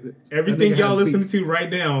 that nigga. Everything y'all listening to right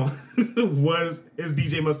now is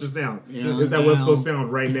DJ Mustard sound. Is that West Coast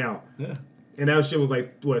sound right now. Yeah. And that shit was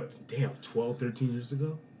like, what, 12, 13 years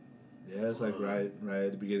ago? Yeah, it's like right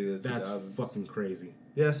at the beginning of the 2000s. That's fucking crazy.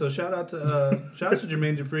 Yeah, so shout out to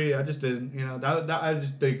Jermaine Dupri. I just didn't, I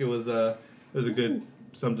just think it was a good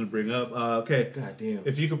something to bring up. Okay. God damn.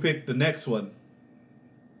 If you could pick the next one,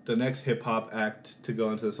 the next hip hop act to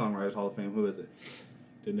go into the Songwriters Hall of Fame, who is it?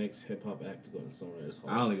 The next hip hop act to go into the Songwriters Hall of Fame.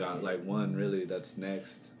 I only got like one really. That's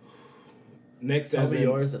next. Next Tell as me in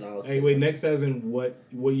yours and I'll hey, wait. Next as in what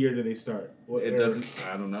year do they start? It doesn't.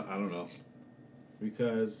 I don't know.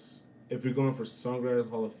 Because if you're going for Songwriters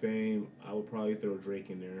Hall of Fame, I would probably throw Drake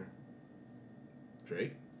in there.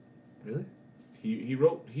 Drake? Really? He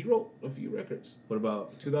wrote a few records. What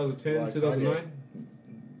about 2010, 2009?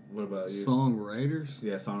 What about you? Songwriters?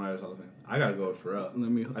 Yeah, Songwriters Hall of Fame. I gotta go with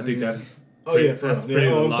Pharrell. I think that's. Oh yeah, Pharrell.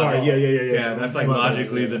 Yeah, I'm sorry. Yeah. Yeah, that's like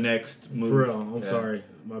logically the next move. Pharrell. I'm sorry.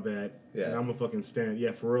 My bad. Yeah. And I'm a fucking stand. Yeah,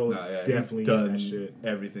 Pharrell is definitely in that shit.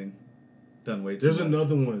 Everything. Done way too There's much.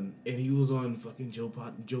 another one, and he was on fucking Joe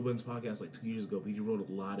Budden's podcast like 2 years ago, but he wrote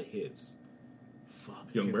a lot of hits. Fuck.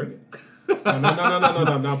 Young Berg? No,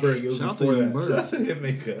 not Berg. It was before that. That's a hit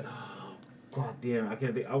maker. God damn, I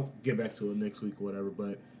can't think. I'll get back to it next week or whatever,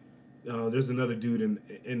 but There's another dude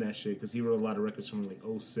in that shit because he wrote a lot of records from like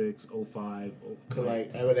 06, 05. Could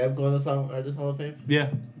like Eminem go in the Song Artist Hall of Fame? Yeah,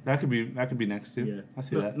 that could be next too. Yeah, I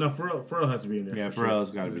see that. No, Pharrell has to be in there. Yeah, Pharrell's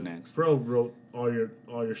got to be next. Pharrell wrote all your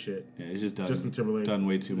shit. Yeah, he's just done. Justin Timberlake done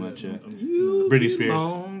way too much. Yeah, Britney Spears.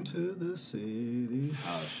 Belong to the city.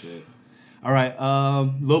 Oh shit. All right,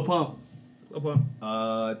 Lil Pump. Lil Pump.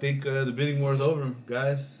 I think the bidding war is over,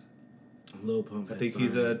 guys. Lil Pump. I think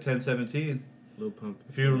he's 10-17. Lil Pump.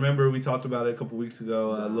 If you remember, we talked about it a couple weeks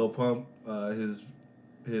ago. Lil Pump,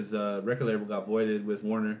 his record label got voided with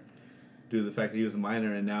Warner due to the fact that he was a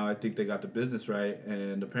minor, and now I think they got the business right.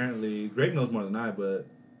 And apparently, Greg knows more than I, but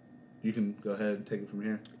you can go ahead and take it from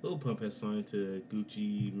here. Lil Pump has signed to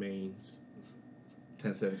Gucci Mane's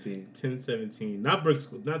 10-17. 10-17. Not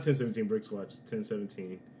 10-17 Brick Squad, just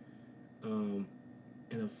 10-17. In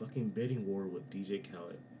a fucking bidding war with DJ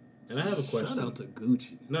Khaled. And I have a question. Shout out to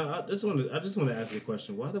Gucci. No, I just want to ask a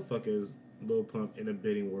question. Why the fuck is Lil Pump in a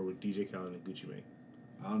bidding war with DJ Khaled and Gucci Mane?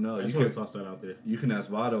 I don't know. I just want to toss that out there. You can ask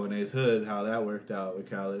Vado and Ace Hood how that worked out with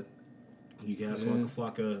Khaled. You can ask Waka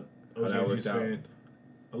Flocka, how that worked out.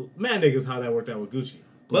 Mad niggas how that worked out with Gucci.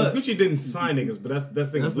 But Gucci didn't sign niggas, but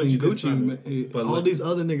that's Gucci. But all these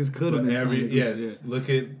other niggas could have been signed. Yes, yeah. Look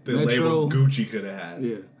at the label Gucci could have had.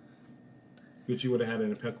 Yeah. Gucci would have had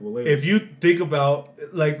an impeccable label. If you think about,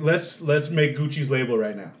 like, let's make Gucci's label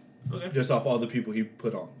right now. Okay. Just off all the people he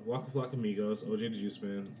put on. Waka Flocka, Migos, OJ the Juice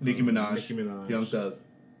Man, Nicki Minaj, Young Thug.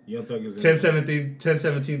 Young Thug is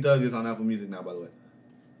 10-17 Thug is on Apple Music now, by the way.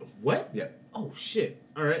 What? Yeah. Oh shit!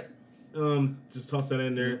 All right. Just toss that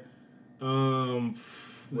in there.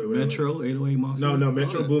 Metro 808 Mafia. No,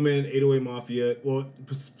 Metro Boomin, 808 Mafia. Well,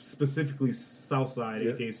 specifically Southside,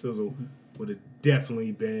 aka Sizzle, would have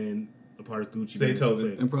definitely been a part of Gucci.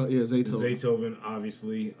 Zaytoven. Zaytoven,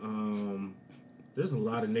 obviously. There's a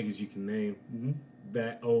lot of niggas you can name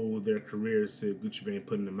that owe their careers to Gucci Mane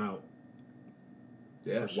putting them out.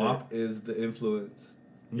 Yeah, WAP is the influence.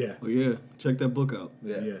 Yeah. Oh yeah, check that book out.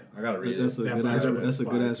 Yeah. I gotta read that's it. That's a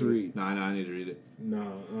good ass read. No, I need to read it.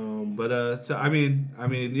 No. But so I mean,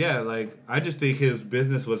 yeah, like I just think his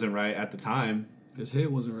business wasn't right at the time. His head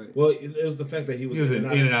wasn't right. Well, it was the fact that he was in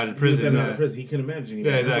and out of prison. He couldn't imagine.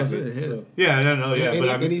 Yeah, exactly. That's what I said, yeah, no, yeah.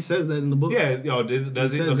 And he says that in the book. Yeah,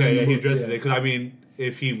 does he? Okay, yeah, he addresses it because I mean,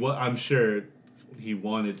 if he I'm sure he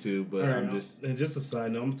wanted to, but right, And just a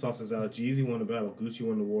side note, I'm gonna toss this out. Jeezy won the battle. Gucci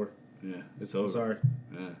won the war. Yeah, it's over. I'm sorry.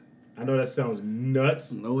 Yeah. I know that sounds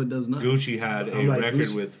nuts. No, it does not. Gucci had a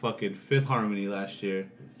record with fucking Fifth Harmony last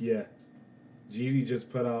year. Yeah. Jeezy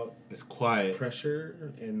just put out It's Quiet.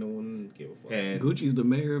 Pressure, and no one gave a fuck. And Gucci's the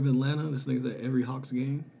mayor of Atlanta. This nigga's at every Hawks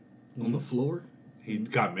game on the floor. He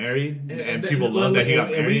got married, and people love that he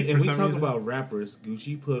got married. And we talk about rappers.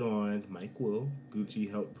 Gucci put on Mike Will. Gucci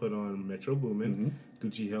helped put on Metro Boomin.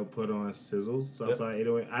 Gucci helped put on Sizzles, Southside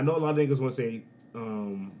 808. I know a lot of niggas want to say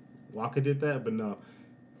Waka did that, but no.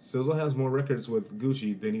 Sizzle has more records with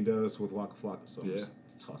Gucci than he does with Waka Flocka, so just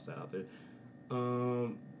toss that out there.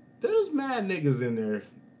 There's mad niggas in there.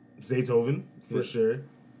 Zaytoven, for sure.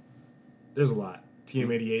 There's a lot.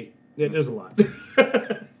 TM88. Yeah, there's a lot.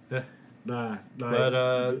 Nah. But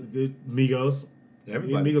Migos.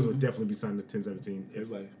 Everybody. Migos would definitely be signed to 10-17.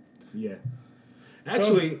 Everybody. Yeah.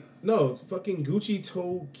 Actually, no. Fucking Gucci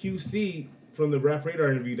told QC from the Rap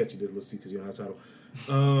Radar interview that you did. Let's see, because you don't have a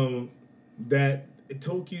title. That it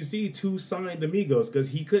told QC to sign the Migos because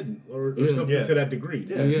he couldn't, or something to that degree.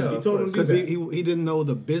 Yeah. He told him because he didn't know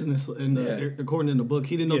the business. According to the book,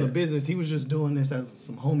 he didn't know the business. He was just doing this as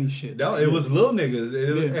some homie shit. No, it was little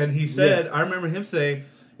niggas, and he said, I remember him saying,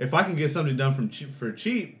 if I can get something done for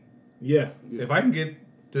cheap, if I can get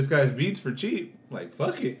this guy's beats for cheap, like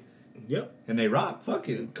fuck it. Yep. And they rock. Fuck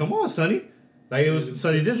it. Come on, Sonny. Like it was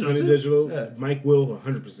Sonny Digital. Sonny Digital. Yeah. Mike Will,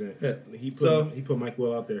 100%. Yeah. He put Mike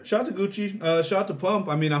Will out there. Shout out to Gucci. Shout out to Pump.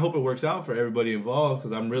 I mean, I hope it works out for everybody involved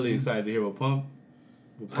because I'm really excited to hear what Pump.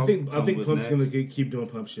 I think Pump's gonna keep doing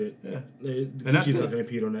Pump shit. Yeah. Gucci's not gonna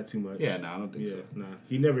impede on that too much. Yeah, I don't think so. Nah.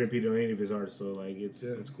 He never impeded on any of his artists, so like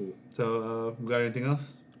it's cool. So we got anything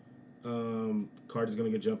else? Cardi's gonna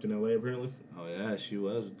get jumped in LA apparently. Oh yeah, she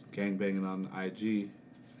was gangbanging on IG.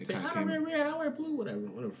 I don't wear red, I wear blue, whatever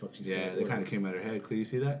the fuck she said. Yeah, they kind of came at her head. Clear, you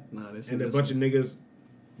see that? Nah, and a bunch of niggas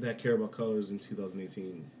that care about colors in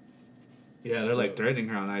 2018. Yeah, they're like threatening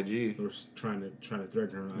her on IG. They were trying to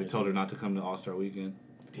threaten her on IG. They told her not to come to All-Star Weekend.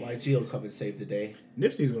 YG will come and save the day.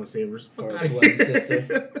 Nipsey's gonna save her. Or Glenn's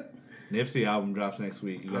sister. Nipsey album drops next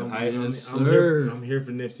week. You guys hype? I'm here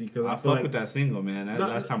for Nipsey because I feel fuck with that single, man.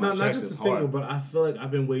 Last time I checked, not just the single, hard. but I feel like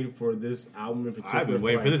I've been waiting for this album in particular. I've been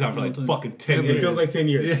waiting for this album for like fucking 10 years. It feels like 10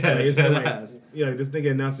 years. Yeah, like, it's been like, this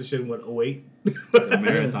nigga announced this shit in what, 08? The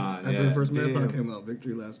marathon. After the first marathon came out,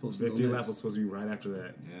 Victory Lap was supposed to be right after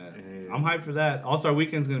that. Yeah, and I'm hyped for that. All-Star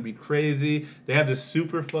Weekend's gonna be crazy. They have this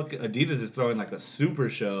super fucking Adidas is throwing like a super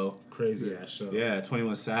show. Crazy ass show. Yeah,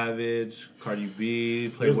 21 Savage, Cardi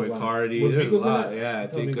B, Playboy Cardi. Was Migos a lot. in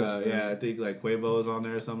that? Yeah, I think like Quavo's on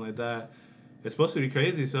there or something like that. It's supposed to be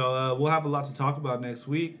crazy. So we'll have a lot to talk about next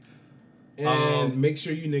week. And make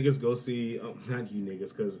sure you niggas go see, not you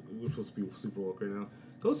niggas, because we're supposed to be super woke right now.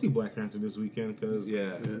 Go see Black Panther this weekend, because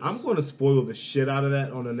I'm going to spoil the shit out of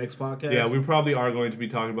that on the next podcast. Yeah, we probably are going to be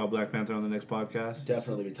talking about Black Panther on the next podcast.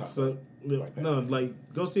 Definitely be talking about no, like,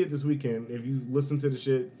 go see it this weekend. If you listen to the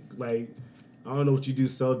shit, like, I don't know what you do,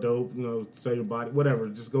 sell dope, sell your body, whatever.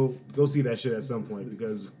 Just go see that shit at some point,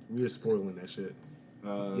 because we're spoiling that shit.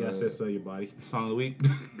 I said sell your body. Song of the week.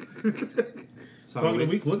 Song of the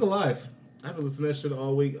week. Look Alive. I've been listening to that shit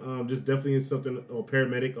all week. Just definitely something.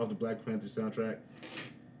 Paramedic off the Black Panther soundtrack.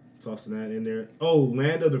 Tossing that in there. Oh,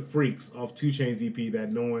 Land of the Freaks off 2 Chainz EP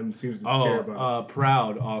that no one seems to care about.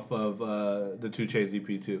 Proud off of the 2 Chainz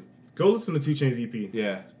EP too. Go listen to 2 Chainz EP.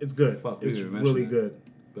 Yeah, it's good. It's really good.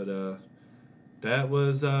 But that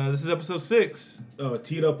was this is episode 6.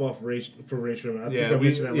 Teed Up off for Ray Sherman. We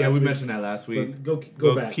mentioned that last week. But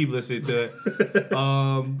go back. Keep listening to it.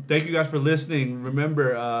 Thank you guys for listening.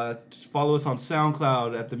 Remember, follow us on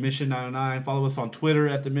SoundCloud at The Mission 909. Follow us on Twitter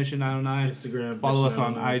at The Mission 909. Instagram. Follow us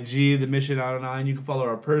on IG, The Mission 909. You can follow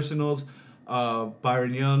our personals.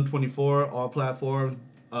 Byron Young 24, all platforms.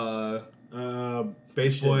 Baseboy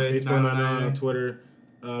 909 on Twitter.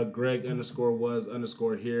 Greg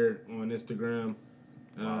 _was_ here on Instagram.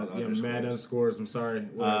 Mad underscores. I'm sorry.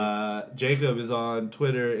 Jacob is on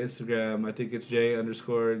Twitter, Instagram. I think it's J_Young.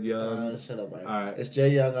 Shut up, man. All right. It's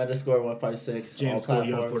JYoung_156.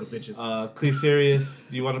 J_Young for the bitches. Clee Serious.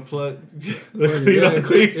 Do you want to plug?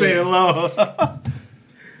 Clee saying low.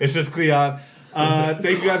 It's just Cleon.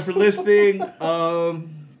 Thank you guys for listening.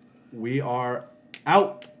 We are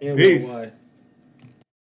out. Peace.